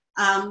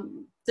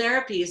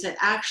therapies that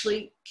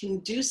actually can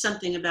do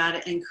something about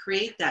it and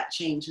create that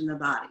change in the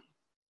body.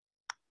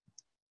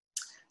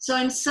 So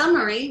in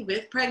summary,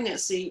 with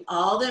pregnancy,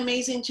 all the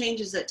amazing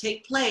changes that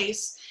take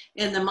place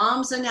in the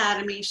mom's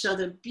anatomy show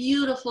the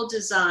beautiful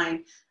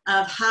design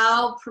of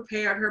how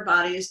prepared her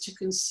body is to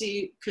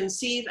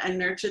conceive and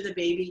nurture the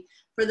baby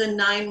for the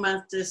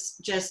 9-month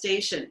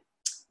gestation.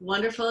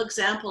 Wonderful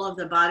example of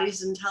the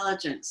body's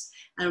intelligence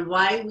and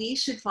why we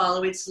should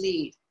follow its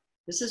lead.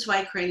 This is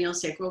why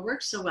craniosacral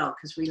works so well,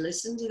 because we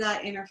listen to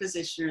that inner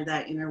physician or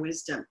that inner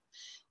wisdom.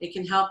 It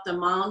can help the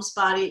mom's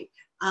body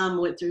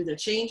through the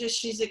changes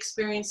she's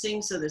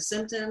experiencing. So the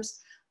symptoms,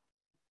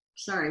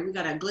 sorry, we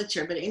got a glitch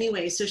here, but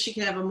anyway, so she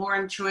can have a more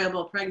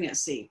enjoyable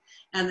pregnancy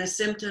and the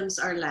symptoms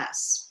are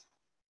less.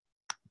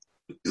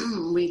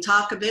 We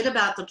talk a bit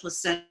about the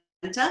placenta.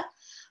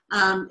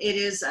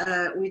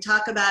 We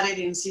talk about it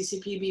in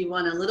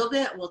CCPB1 a little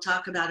bit. We'll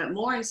talk about it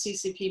more in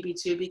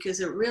CCPB2 because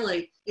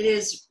it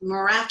is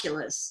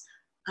miraculous.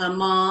 A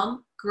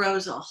mom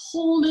grows a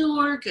whole new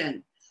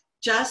organ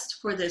just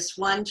for this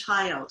one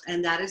child,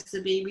 and that is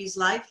the baby's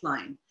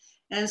lifeline.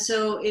 And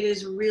so it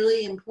is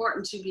really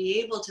important to be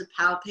able to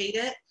palpate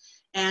it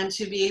and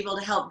to be able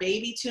to help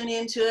baby tune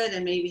into it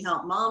and maybe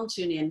help mom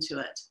tune into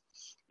it.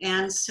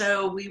 And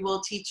so we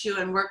will teach you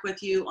and work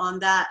with you on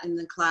that in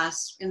the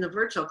class, in the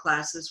virtual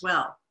class as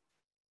well.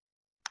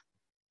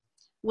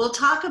 We'll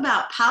talk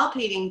about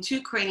palpating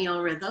 2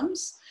 cranial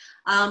rhythms,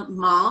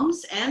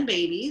 moms and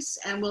babies,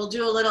 and we'll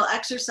do a little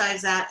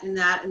exercise in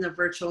the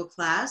virtual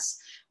class.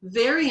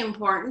 Very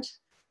important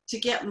to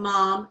get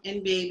mom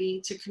and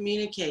baby to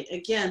communicate.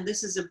 Again,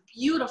 this is a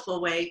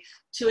beautiful way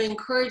to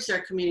encourage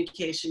their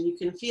communication. You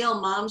can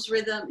feel mom's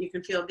rhythm, you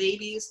can feel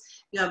baby's.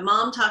 You have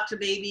mom talk to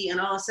baby and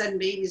all of a sudden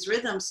baby's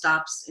rhythm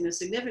stops in a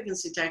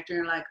significance detector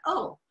and you're like,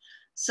 oh,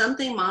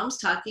 something mom's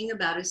talking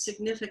about is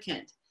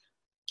significant.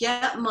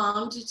 Get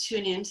mom to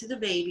tune into the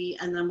baby,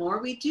 and the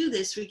more we do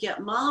this, we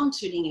get mom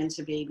tuning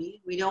into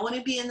baby. We don't want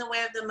to be in the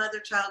way of the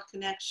mother-child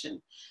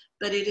connection.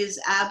 But it is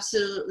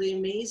absolutely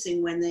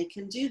amazing when they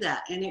can do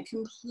that, and it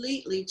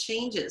completely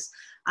changes.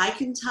 I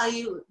can tell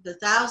you the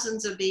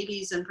thousands of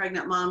babies and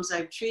pregnant moms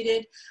I've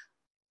treated,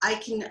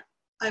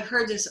 I've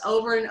heard this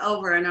over and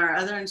over, and our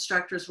other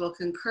instructors will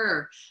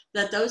concur,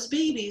 that those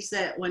babies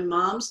that when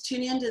moms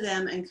tune into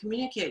them and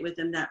communicate with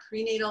them, that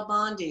prenatal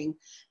bonding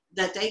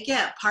that they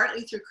get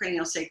partly through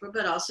craniosacral,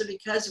 but also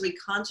because we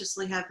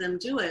consciously have them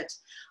do it,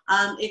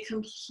 it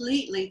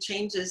completely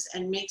changes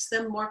and makes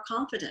them more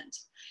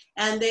confident.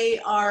 And they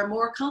are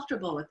more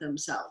comfortable with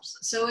themselves.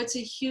 So it's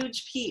a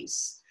huge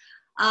piece.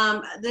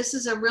 This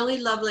is a really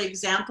lovely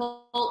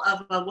example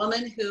of a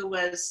woman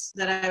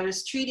that I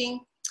was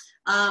treating.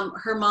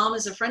 Her mom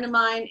is a friend of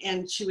mine,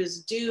 and she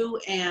was due,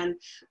 and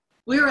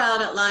we were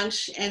out at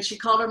lunch, and she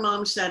called her mom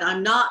and said,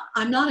 I'm not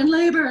in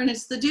labor, and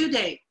it's the due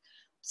date.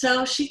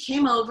 So she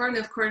came over, and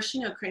of course,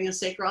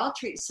 craniosacral, I'll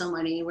treat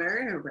someone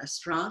anywhere, in a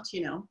restaurant,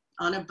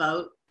 on a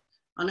boat,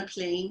 on a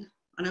plane,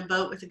 on a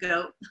boat with a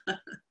goat.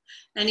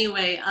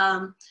 Anyway,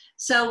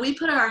 so we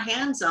put our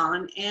hands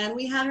on and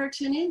we had her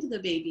tune into the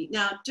baby.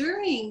 Now,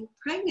 during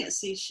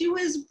pregnancy, she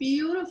was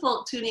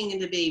beautiful tuning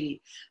into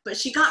baby, but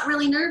she got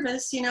really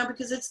nervous,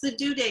 because it's the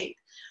due date.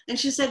 And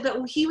she said,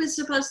 but he was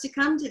supposed to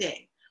come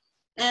today.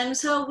 And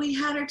so we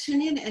had her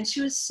tune in, and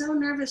she was so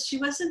nervous. She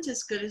wasn't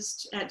as good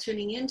at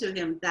tuning into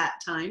him that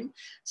time.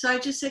 So I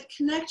just said,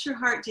 connect your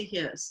heart to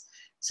his.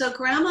 So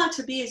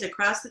grandma-to-be is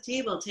across the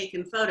table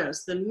taking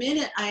photos. The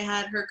minute I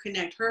had her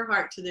connect her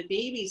heart to the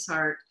baby's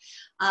heart,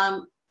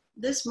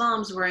 this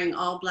mom's wearing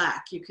all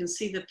black. You can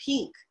see the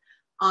pink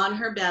on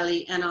her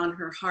belly and on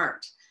her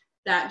heart.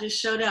 That just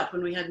showed up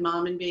when we had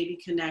mom and baby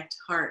connect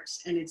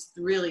hearts, and it's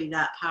really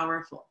that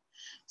powerful.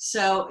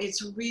 So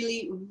it's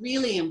really,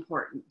 really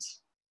important.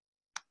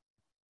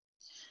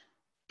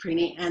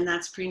 And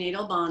that's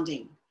prenatal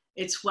bonding.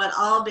 It's what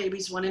all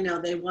babies want to know.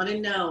 They want to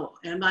know,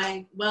 am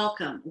I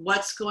welcome?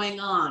 What's going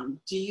on?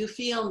 Do you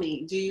feel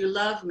me? Do you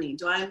love me?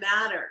 Do I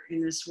matter in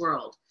this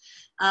world?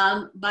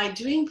 By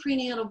doing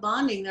prenatal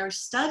bonding, they're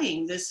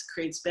studying this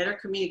creates better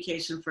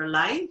communication for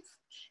life,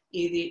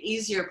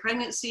 easier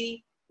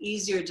pregnancy,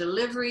 easier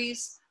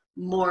deliveries,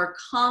 more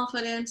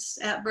confidence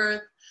at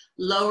birth,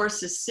 lower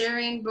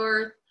cesarean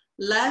birth,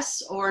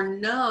 less or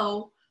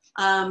no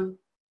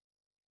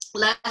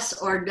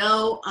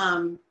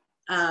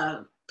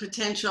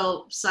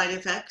potential side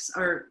effects,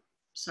 or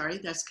sorry,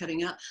 that's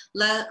cutting out.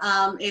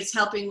 It's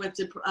helping with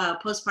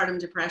postpartum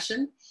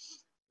depression,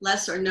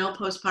 less or no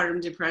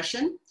postpartum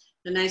depression.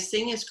 The nice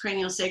thing is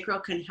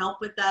CranioSacral can help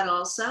with that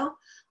also,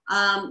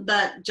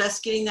 but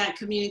just getting that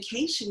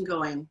communication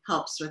going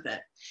helps with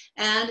it.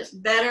 And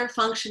better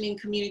functioning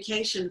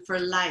communication for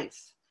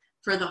life,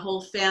 for the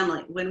whole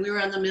family. When we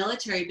were on the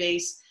military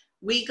base,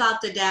 we got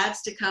the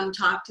dads to come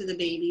talk to the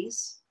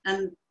babies,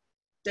 and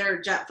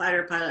their jet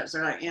fighter pilots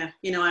are like, yeah,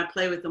 you know, I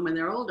play with them when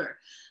they're older.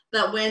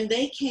 But when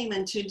they came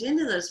and tuned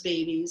into those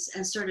babies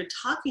and started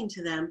talking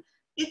to them,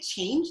 it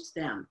changed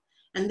them.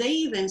 And they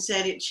even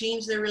said it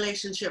changed their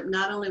relationship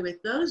not only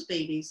with those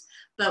babies,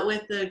 but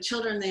with the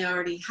children they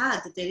already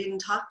had that they didn't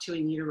talk to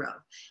in utero.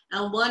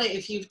 And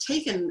if you've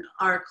taken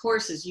our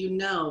courses, you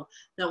know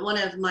that one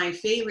of my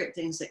favorite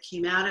things that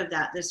came out of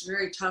that, this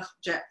very tough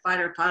jet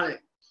fighter pilot,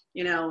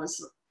 you know,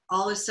 was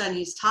all of a sudden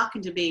he's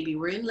talking to baby.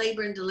 We're in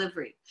labor and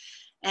delivery.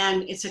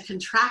 And it's a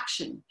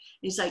contraction.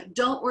 He's like,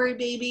 don't worry,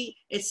 baby.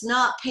 It's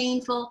not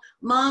painful.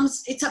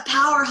 Mom's, it's a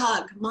power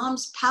hug.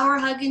 Mom's power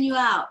hugging you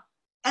out.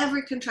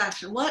 Every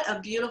contraction. What a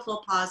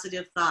beautiful,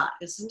 positive thought,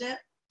 isn't it?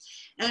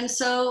 And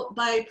so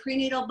by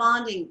prenatal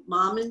bonding,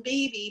 mom and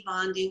baby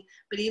bonding,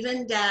 but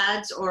even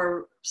dads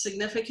or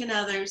significant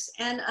others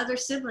and other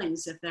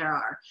siblings, if there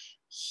are,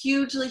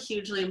 hugely,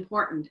 hugely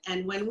important.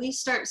 And when we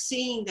start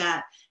seeing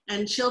that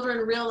and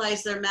children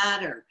realize their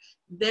matter,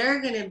 they're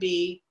going to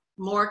be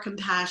more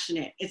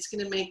compassionate. It's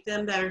going to make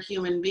them better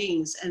human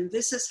beings. And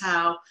these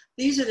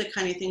are the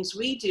kind of things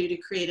we do to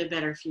create a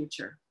better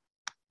future.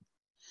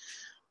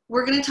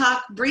 We're going to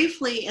talk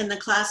briefly in the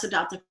class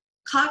about the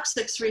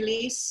coccyx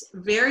release,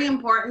 very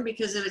important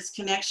because of its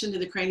connection to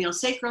the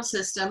craniosacral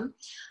system.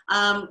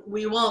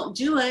 We won't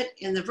do it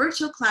in the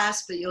virtual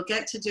class, but you'll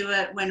get to do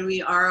it when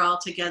we are all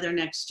together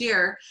next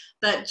year.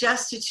 But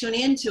just to tune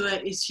into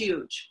it is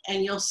huge.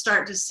 And you'll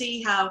start to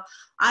see how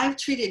I've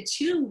treated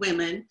 2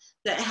 women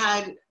that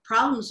had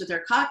problems with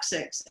their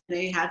coccyx.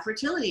 They had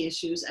fertility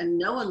issues and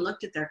no one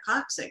looked at their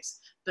coccyx.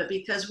 But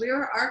because we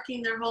were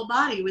arcing their whole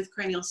body with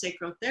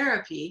craniosacral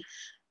therapy,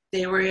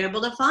 they were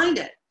able to find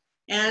it.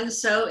 And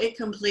so it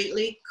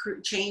completely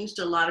changed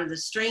a lot of the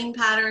strain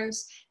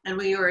patterns, and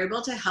we were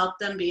able to help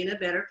them be in a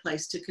better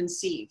place to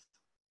conceive.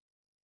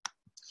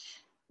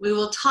 We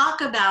will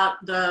talk about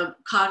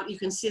you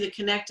can see the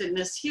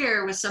connectedness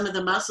here with some of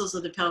the muscles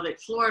of the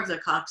pelvic floor of the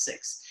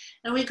coccyx.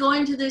 And we go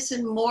into this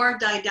in more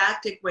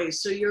didactic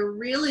ways, so you're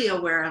really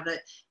aware of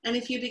it. And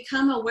if you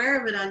become aware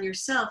of it on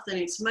yourself, then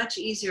it's much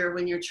easier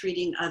when you're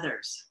treating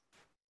others.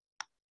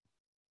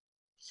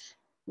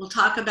 We'll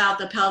talk about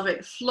the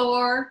pelvic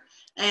floor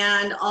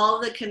and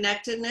all the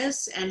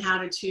connectedness and how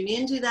to tune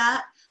into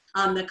that.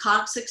 The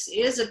coccyx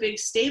is a big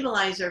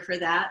stabilizer for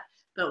that,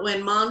 but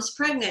when mom's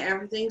pregnant,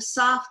 everything's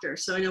softer.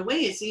 So in a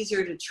way, it's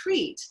easier to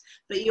treat,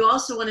 but you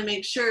also want to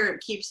make sure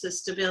it keeps the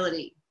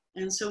stability.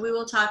 And so we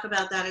will talk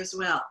about that as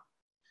well.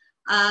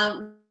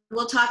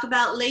 We'll talk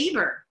about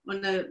labor,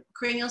 when the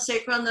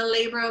craniosacral and the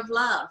labor of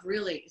love.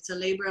 Really, it's a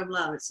labor of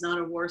love. It's not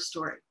a war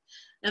story.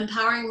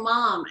 Empowering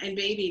mom and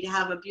baby to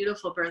have a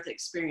beautiful birth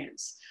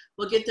experience.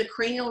 We'll get the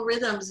cranial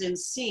rhythms in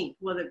sync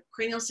with the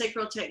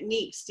craniosacral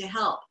techniques to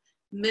help.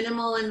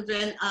 Minimal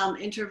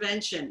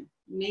intervention,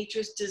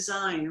 nature's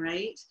design,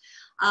 right?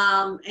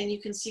 And you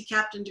can see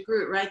Captain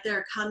DeGroot right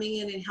there coming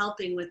in and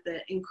helping with the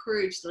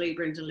encourage the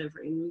labor and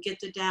delivery. And we get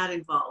the dad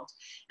involved.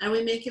 And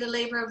we make it a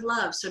labor of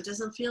love so it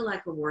doesn't feel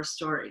like a war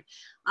story.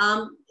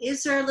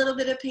 Is there a little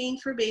bit of pain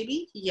for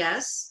baby?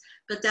 Yes.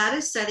 But that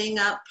is setting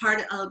up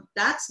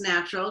that's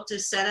natural to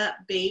set up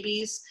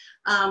baby's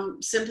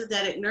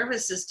sympathetic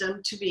nervous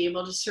system to be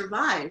able to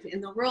survive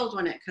in the world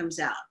when it comes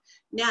out.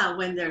 Now,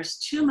 when there's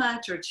too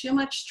much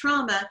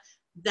trauma,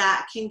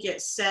 that can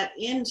get set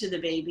into the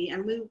baby.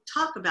 And we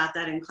talk about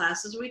that in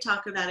classes. We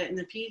talk about it in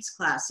the peds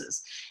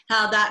classes,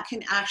 how that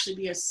can actually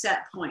be a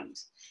set point.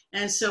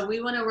 And so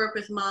we want to work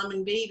with mom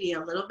and baby.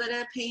 A little bit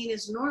of pain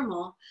is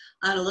normal,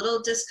 and a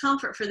little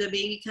discomfort for the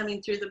baby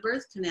coming through the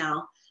birth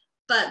canal.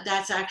 But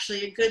that's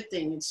actually a good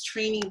thing. It's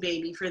training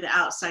baby for the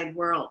outside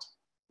world.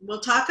 We'll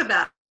talk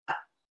about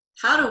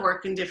how to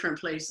work in different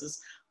places,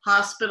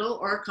 hospital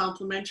or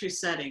complementary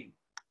setting.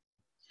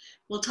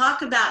 We'll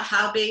talk about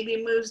how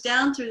baby moves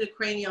down through the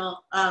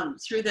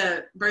through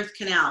the birth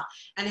canal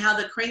and how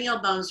the cranial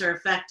bones are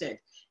affected,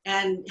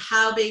 and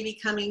how baby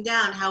coming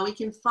down, how we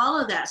can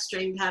follow that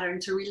strain pattern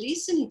to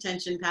release any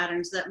tension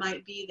patterns that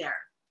might be there.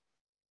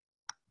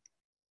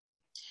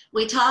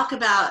 We talk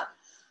about,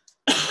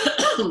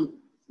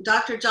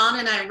 Dr. John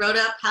and I wrote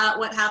up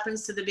what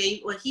happens to the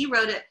baby. Well, he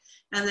wrote it,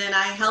 and then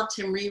I helped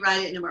him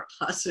rewrite it in a more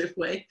positive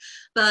way.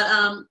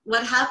 But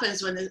what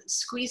happens when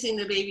squeezing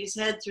the baby's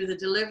head through the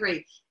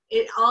delivery,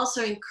 it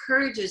also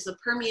encourages the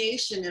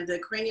permeation of the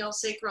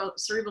craniosacral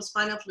cerebral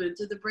spinal fluid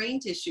through the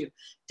brain tissue,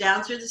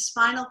 down through the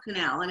spinal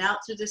canal and out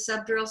through the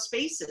subdural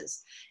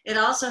spaces. It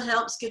also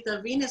helps get the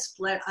venous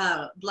blood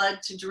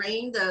to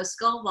drain the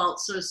skull vault,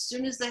 so as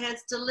soon as the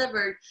head's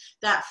delivered,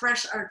 that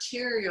fresh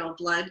arterial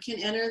blood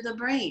can enter the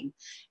brain.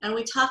 And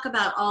we talk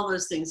about all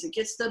those things. It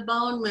gets the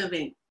bone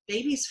moving.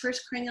 Baby's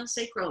first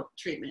craniosacral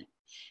treatment.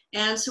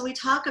 And so we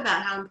talk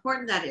about how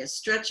important that is,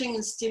 stretching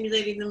and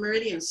stimulating the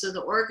meridians so the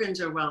organs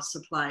are well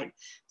supplied.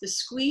 The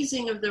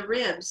squeezing of the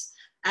ribs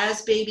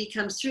as baby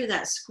comes through,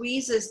 that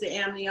squeezes the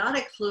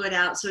amniotic fluid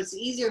out, so it's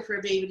easier for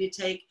a baby to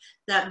take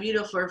that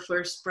beautiful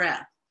first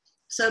breath.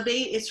 So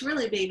it's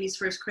really baby's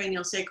first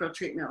craniosacral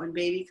treatment when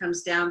baby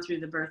comes down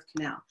through the birth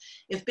canal.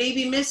 If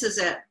baby misses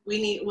it,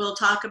 we'll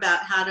talk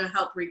about how to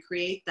help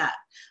recreate that.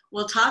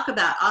 We'll talk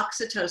about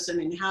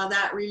oxytocin and how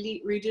that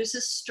really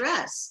reduces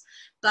stress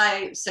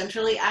by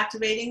centrally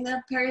activating the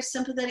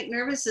parasympathetic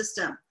nervous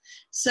system.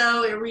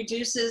 So it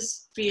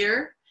reduces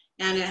fear,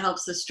 and it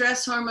helps the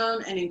stress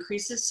hormone and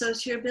increases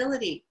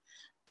sociability.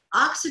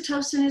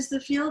 Oxytocin is the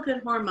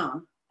feel-good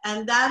hormone,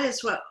 and that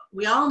is what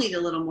we all need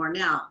a little more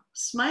now.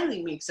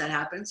 Smiling makes that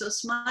happen, so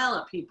smile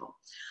at people.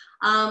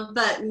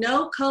 But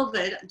no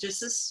COVID,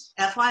 just as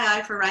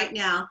FYI for right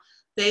now,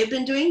 they've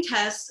been doing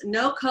tests,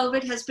 no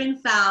COVID has been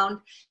found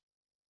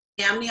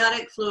in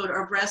amniotic fluid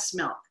or breast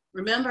milk.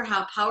 Remember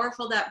how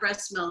powerful that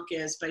breast milk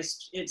is.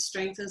 It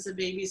strengthens the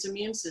baby's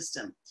immune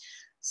system.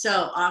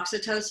 So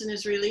oxytocin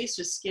is released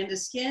with skin to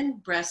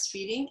skin,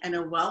 breastfeeding, and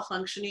a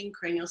well-functioning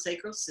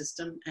craniosacral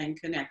system and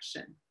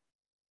connection.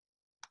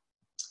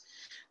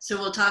 So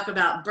we'll talk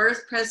about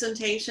birth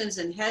presentations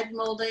and head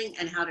molding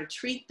and how to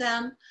treat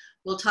them.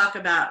 We'll talk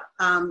about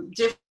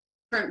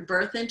different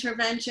birth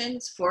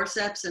interventions,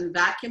 forceps and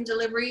vacuum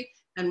delivery,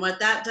 and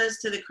what that does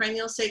to the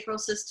craniosacral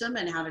system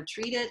and how to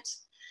treat it.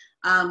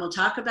 We'll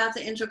talk about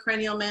the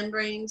intracranial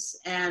membranes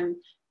and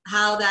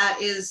how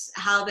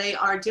they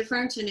are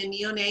different in a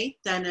neonate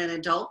than an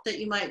adult that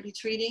you might be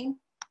treating.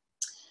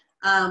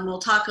 We'll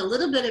talk a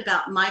little bit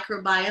about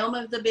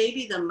microbiome of the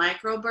baby, the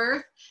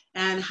microbirth,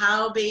 and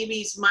how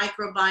baby's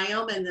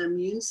microbiome and the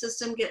immune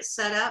system gets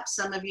set up.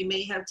 Some of you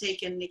may have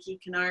taken Nikki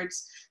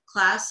Kennard's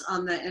class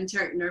on the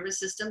enteric nervous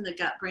system. The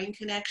gut-brain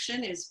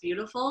connection is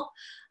beautiful.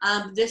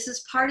 This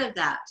is part of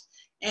that.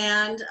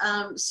 And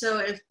so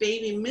if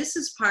baby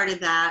misses part of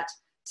that,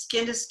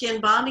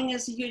 skin-to-skin bonding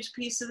is a huge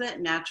piece of it.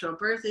 Natural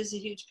birth is a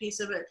huge piece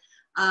of it.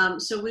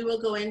 So we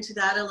will go into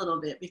that a little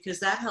bit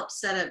because that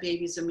helps set up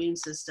baby's immune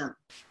system.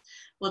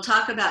 We'll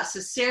talk about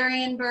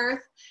cesarean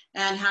birth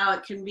and how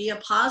it can be a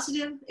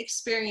positive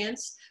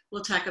experience.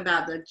 We'll talk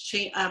about the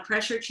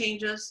pressure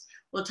changes.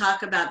 We'll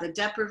talk about the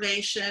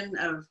deprivation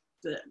of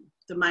the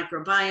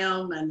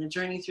microbiome and the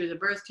journey through the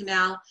birth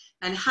canal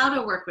and how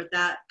to work with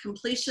that.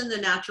 Completion of the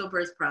natural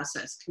birth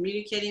process,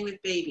 communicating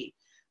with baby.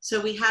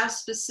 So we have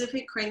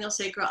specific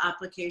craniosacral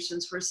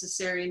applications for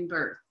cesarean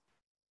birth.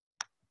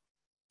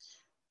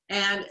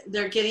 And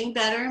they're getting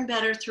better and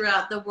better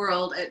throughout the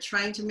world at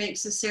trying to make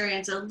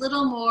cesareans a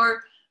little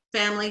more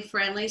family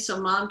friendly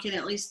so mom can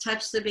at least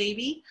touch the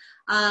baby.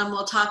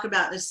 We'll talk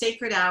about the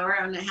sacred hour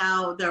and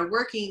how they're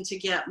working to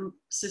get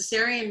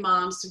cesarean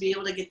moms to be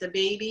able to get the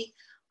baby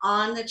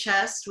on the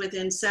chest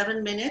within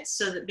 7 minutes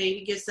so that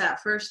baby gets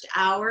that first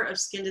hour of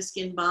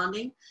skin-to-skin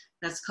bonding.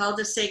 That's called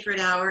the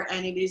sacred hour,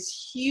 and it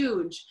is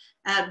huge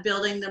at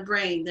building the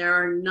brain. There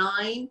are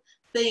 9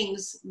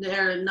 things,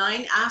 there are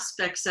 9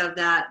 aspects of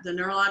that, the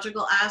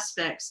neurological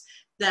aspects,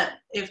 that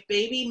if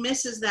baby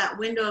misses that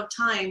window of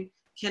time,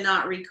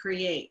 cannot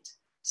recreate.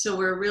 So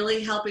we're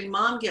really helping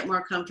mom get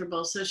more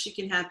comfortable so she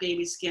can have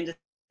baby skin to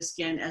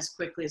skin as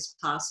quickly as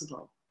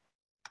possible.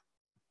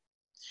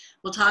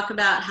 We'll talk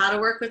about how to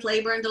work with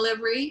labor and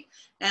delivery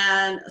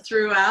and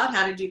throughout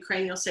how to do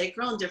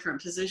craniosacral in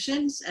different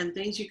positions and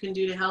things you can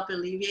do to help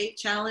alleviate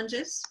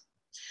challenges.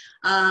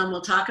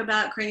 We'll talk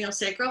about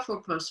craniosacral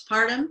for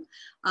postpartum.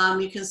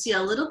 You can see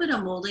a little bit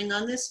of molding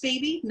on this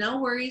baby.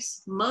 No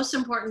worries. Most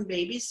important,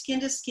 baby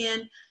skin to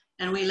skin,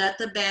 and we let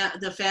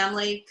the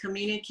family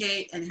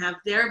communicate and have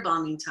their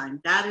bonding time.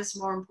 That is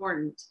more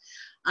important.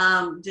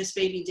 This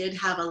baby did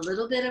have a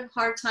little bit of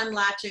hard time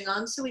latching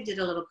on, so we did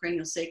a little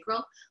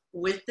craniosacral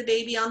with the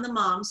baby on the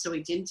mom, so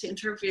we didn't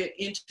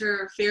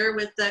interfere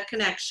with the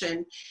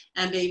connection,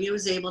 and baby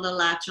was able to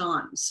latch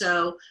on.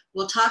 So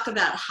we'll talk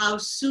about how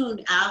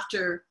soon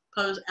after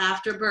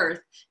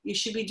birth you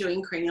should be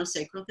doing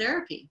craniosacral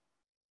therapy.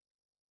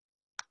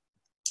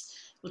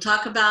 We'll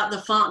talk about the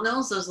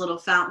fontanelles, those little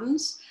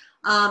fountains.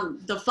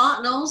 The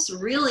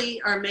fontanelles really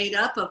are made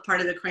up of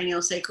part of the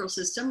craniosacral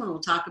system, and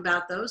we'll talk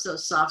about those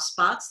soft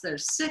spots.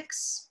 There's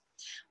 6.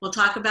 We'll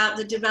talk about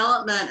the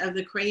development of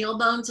the cranial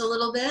bones a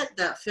little bit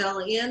that fill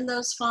in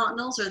those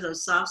fontanelles or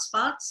those soft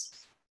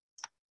spots.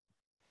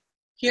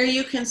 Here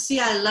you can see,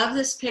 I love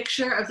this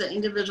picture of the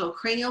individual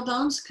cranial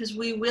bones because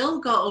we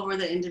will go over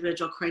the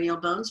individual cranial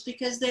bones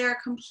because they are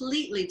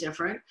completely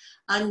different.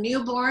 A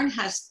newborn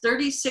has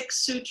 36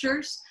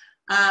 sutures,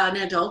 an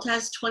adult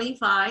has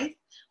 25.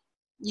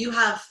 You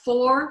have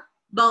 4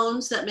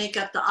 bones that make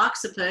up the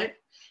occiput,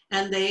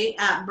 and they,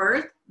 at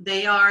birth,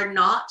 they are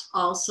not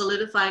all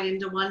solidified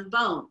into one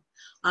bone.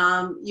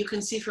 You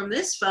can see from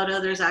this photo,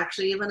 there's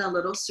actually even a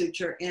little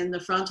suture in the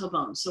frontal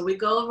bone. So we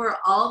go over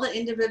all the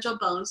individual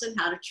bones and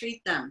how to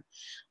treat them.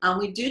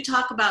 We do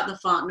talk about the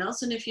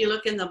fontanelles, and if you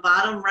look in the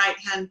bottom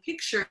right-hand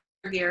picture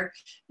here,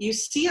 you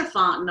see a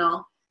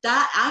fontanelle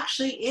that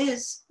actually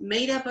is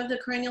made up of the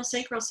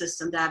craniosacral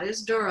system. That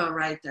is dura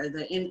right there,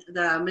 the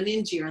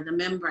meninge or the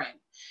membrane.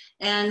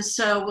 And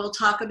so we'll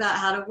talk about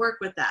how to work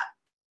with that.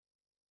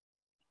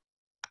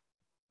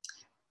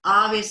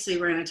 Obviously,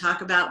 we're going to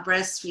talk about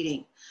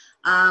breastfeeding.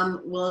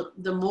 Well,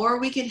 the more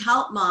we can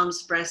help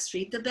moms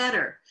breastfeed, the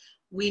better.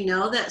 We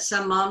know that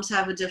some moms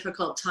have a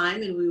difficult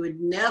time and we would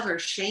never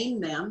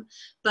shame them,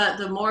 but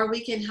the more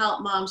we can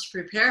help moms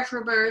prepare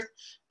for birth,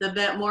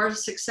 the more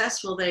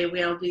successful they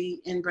will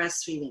be in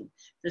breastfeeding.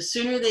 The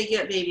sooner they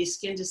get baby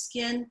skin to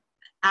skin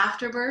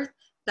after birth,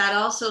 that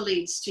also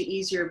leads to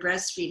easier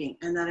breastfeeding.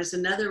 And that is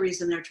another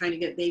reason they're trying to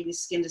get baby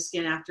skin to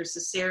skin after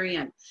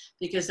cesarean,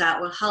 because that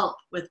will help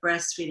with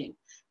breastfeeding.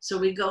 So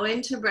we go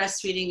into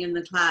breastfeeding in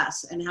the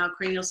class and how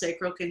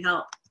craniosacral can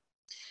help.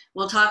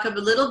 We'll talk a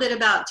little bit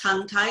about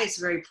tongue tie. It's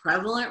very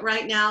prevalent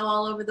right now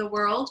all over the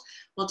world.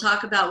 We'll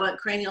talk about what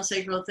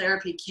craniosacral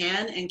therapy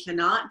can and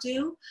cannot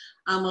do.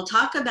 We'll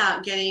talk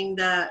about getting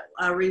the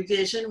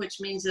revision, which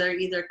means they're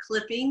either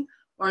clipping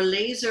or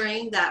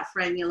lasering that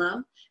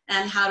frenulum,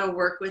 and how to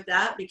work with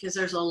that, because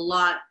there's a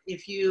lot,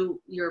 if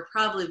you're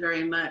probably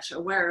very much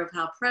aware of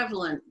how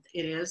prevalent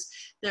it is.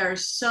 There are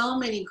so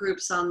many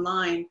groups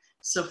online,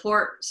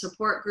 support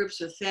groups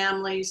with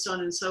families, so on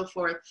and so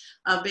forth,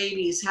 of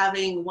babies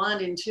having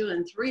 1 and 2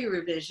 and 3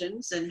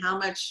 revisions, and how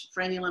much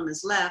frenulum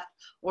is left,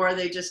 or are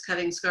they just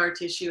cutting scar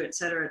tissue, et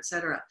cetera, et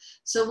cetera.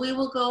 So we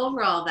will go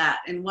over all that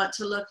and what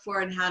to look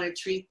for and how to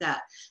treat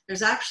that.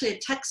 There's actually a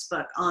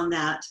textbook on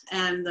that,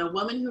 and the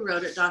woman who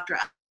wrote it, Dr.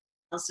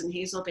 Allison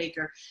Hazel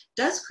Baker,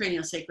 does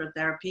craniosacral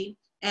therapy,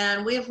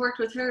 and we have worked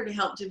with her to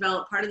help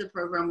develop part of the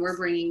program we're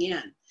bringing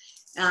in.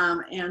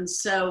 And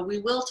so we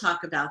will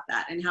talk about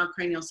that and how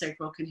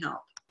craniosacral can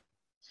help.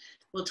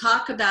 We'll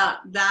talk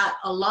about that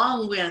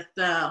along with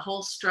the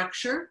whole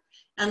structure.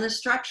 And the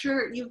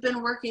structure you've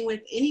been working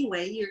with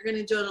anyway. You're going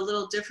to do it a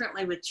little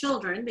differently with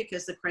children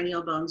because the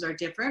cranial bones are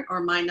different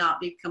or might not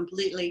be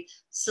completely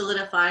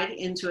solidified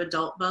into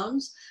adult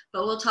bones.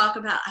 But we'll talk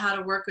about how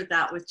to work with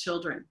that with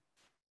children,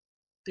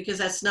 because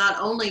that's not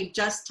only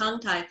just tongue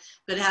tie,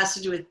 but it has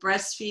to do with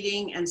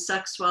breastfeeding and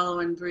suck, swallow,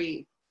 and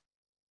breathe.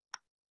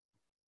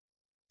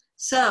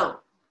 So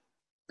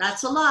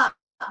that's a lot,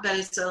 but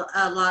it's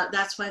a lot.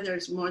 That's why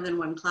there's more than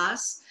one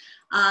class.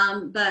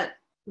 But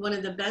one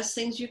of the best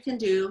things you can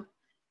do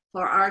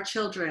for our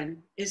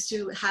children is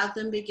to have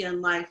them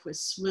begin life with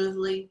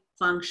smoothly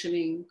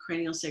functioning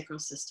craniosacral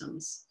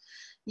systems.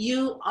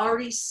 You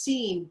already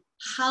seen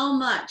how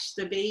much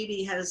the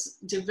baby has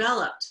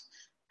developed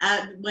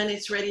when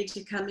it's ready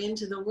to come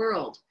into the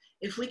world.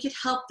 If we could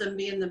help them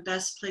be in the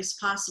best place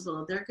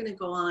possible, they're going to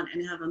go on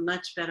and have a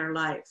much better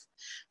life.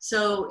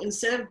 So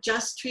instead of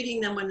just treating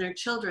them when they're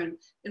children,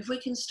 if we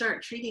can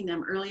start treating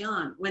them early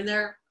on, when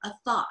they're a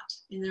thought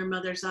in their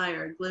mother's eye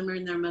or a glimmer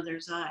in their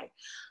mother's eye,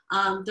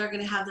 they're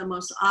going to have the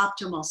most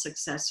optimal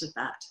success with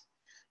that.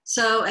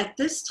 So at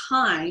this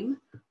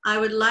time, I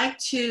would like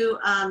to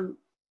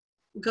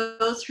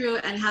go through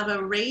and have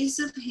a raise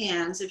of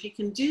hands. If you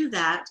can do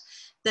that,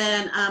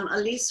 then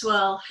Elise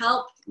will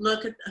help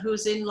look at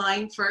who's in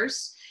line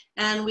first.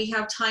 And we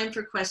have time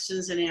for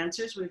questions and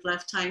answers. We've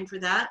left time for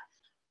that.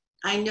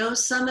 I know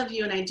some of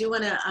you, and I do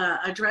want to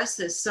address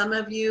this, some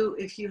of you,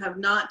 if you have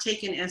not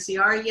taken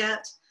SER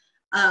yet,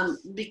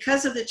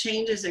 because of the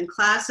changes in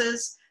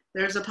classes,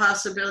 there's a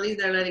possibility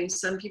they're letting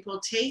some people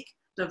take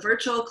the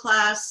virtual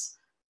class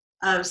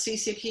of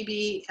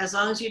CCPB as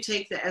long as you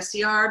take the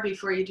SER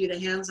before you do the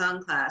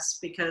hands-on class,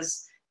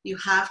 because you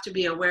have to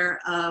be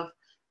aware of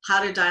how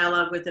to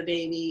dialogue with the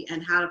baby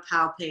and how to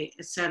palpate,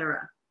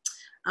 etc.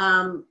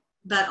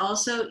 But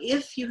also,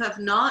 if you have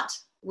not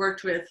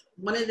worked with,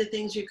 one of the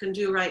things you can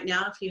do right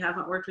now, if you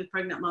haven't worked with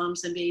pregnant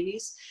moms and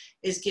babies,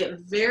 is get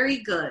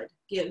very,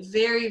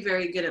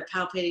 very good at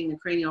palpating the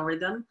cranial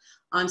rhythm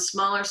on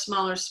smaller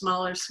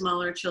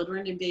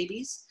children and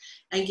babies,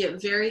 and get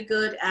very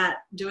good at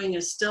doing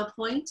a still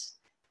point,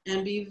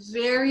 and be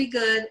very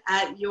good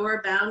at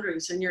your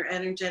boundaries and your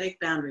energetic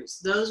boundaries.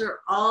 Those are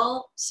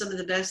all some of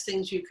the best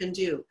things you can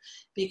do,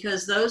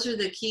 because those are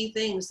the key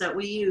things that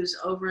we use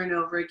over and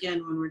over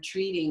again when we're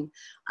treating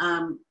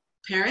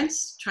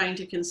parents trying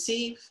to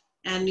conceive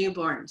and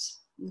newborns,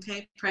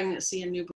 okay, pregnancy and newborn.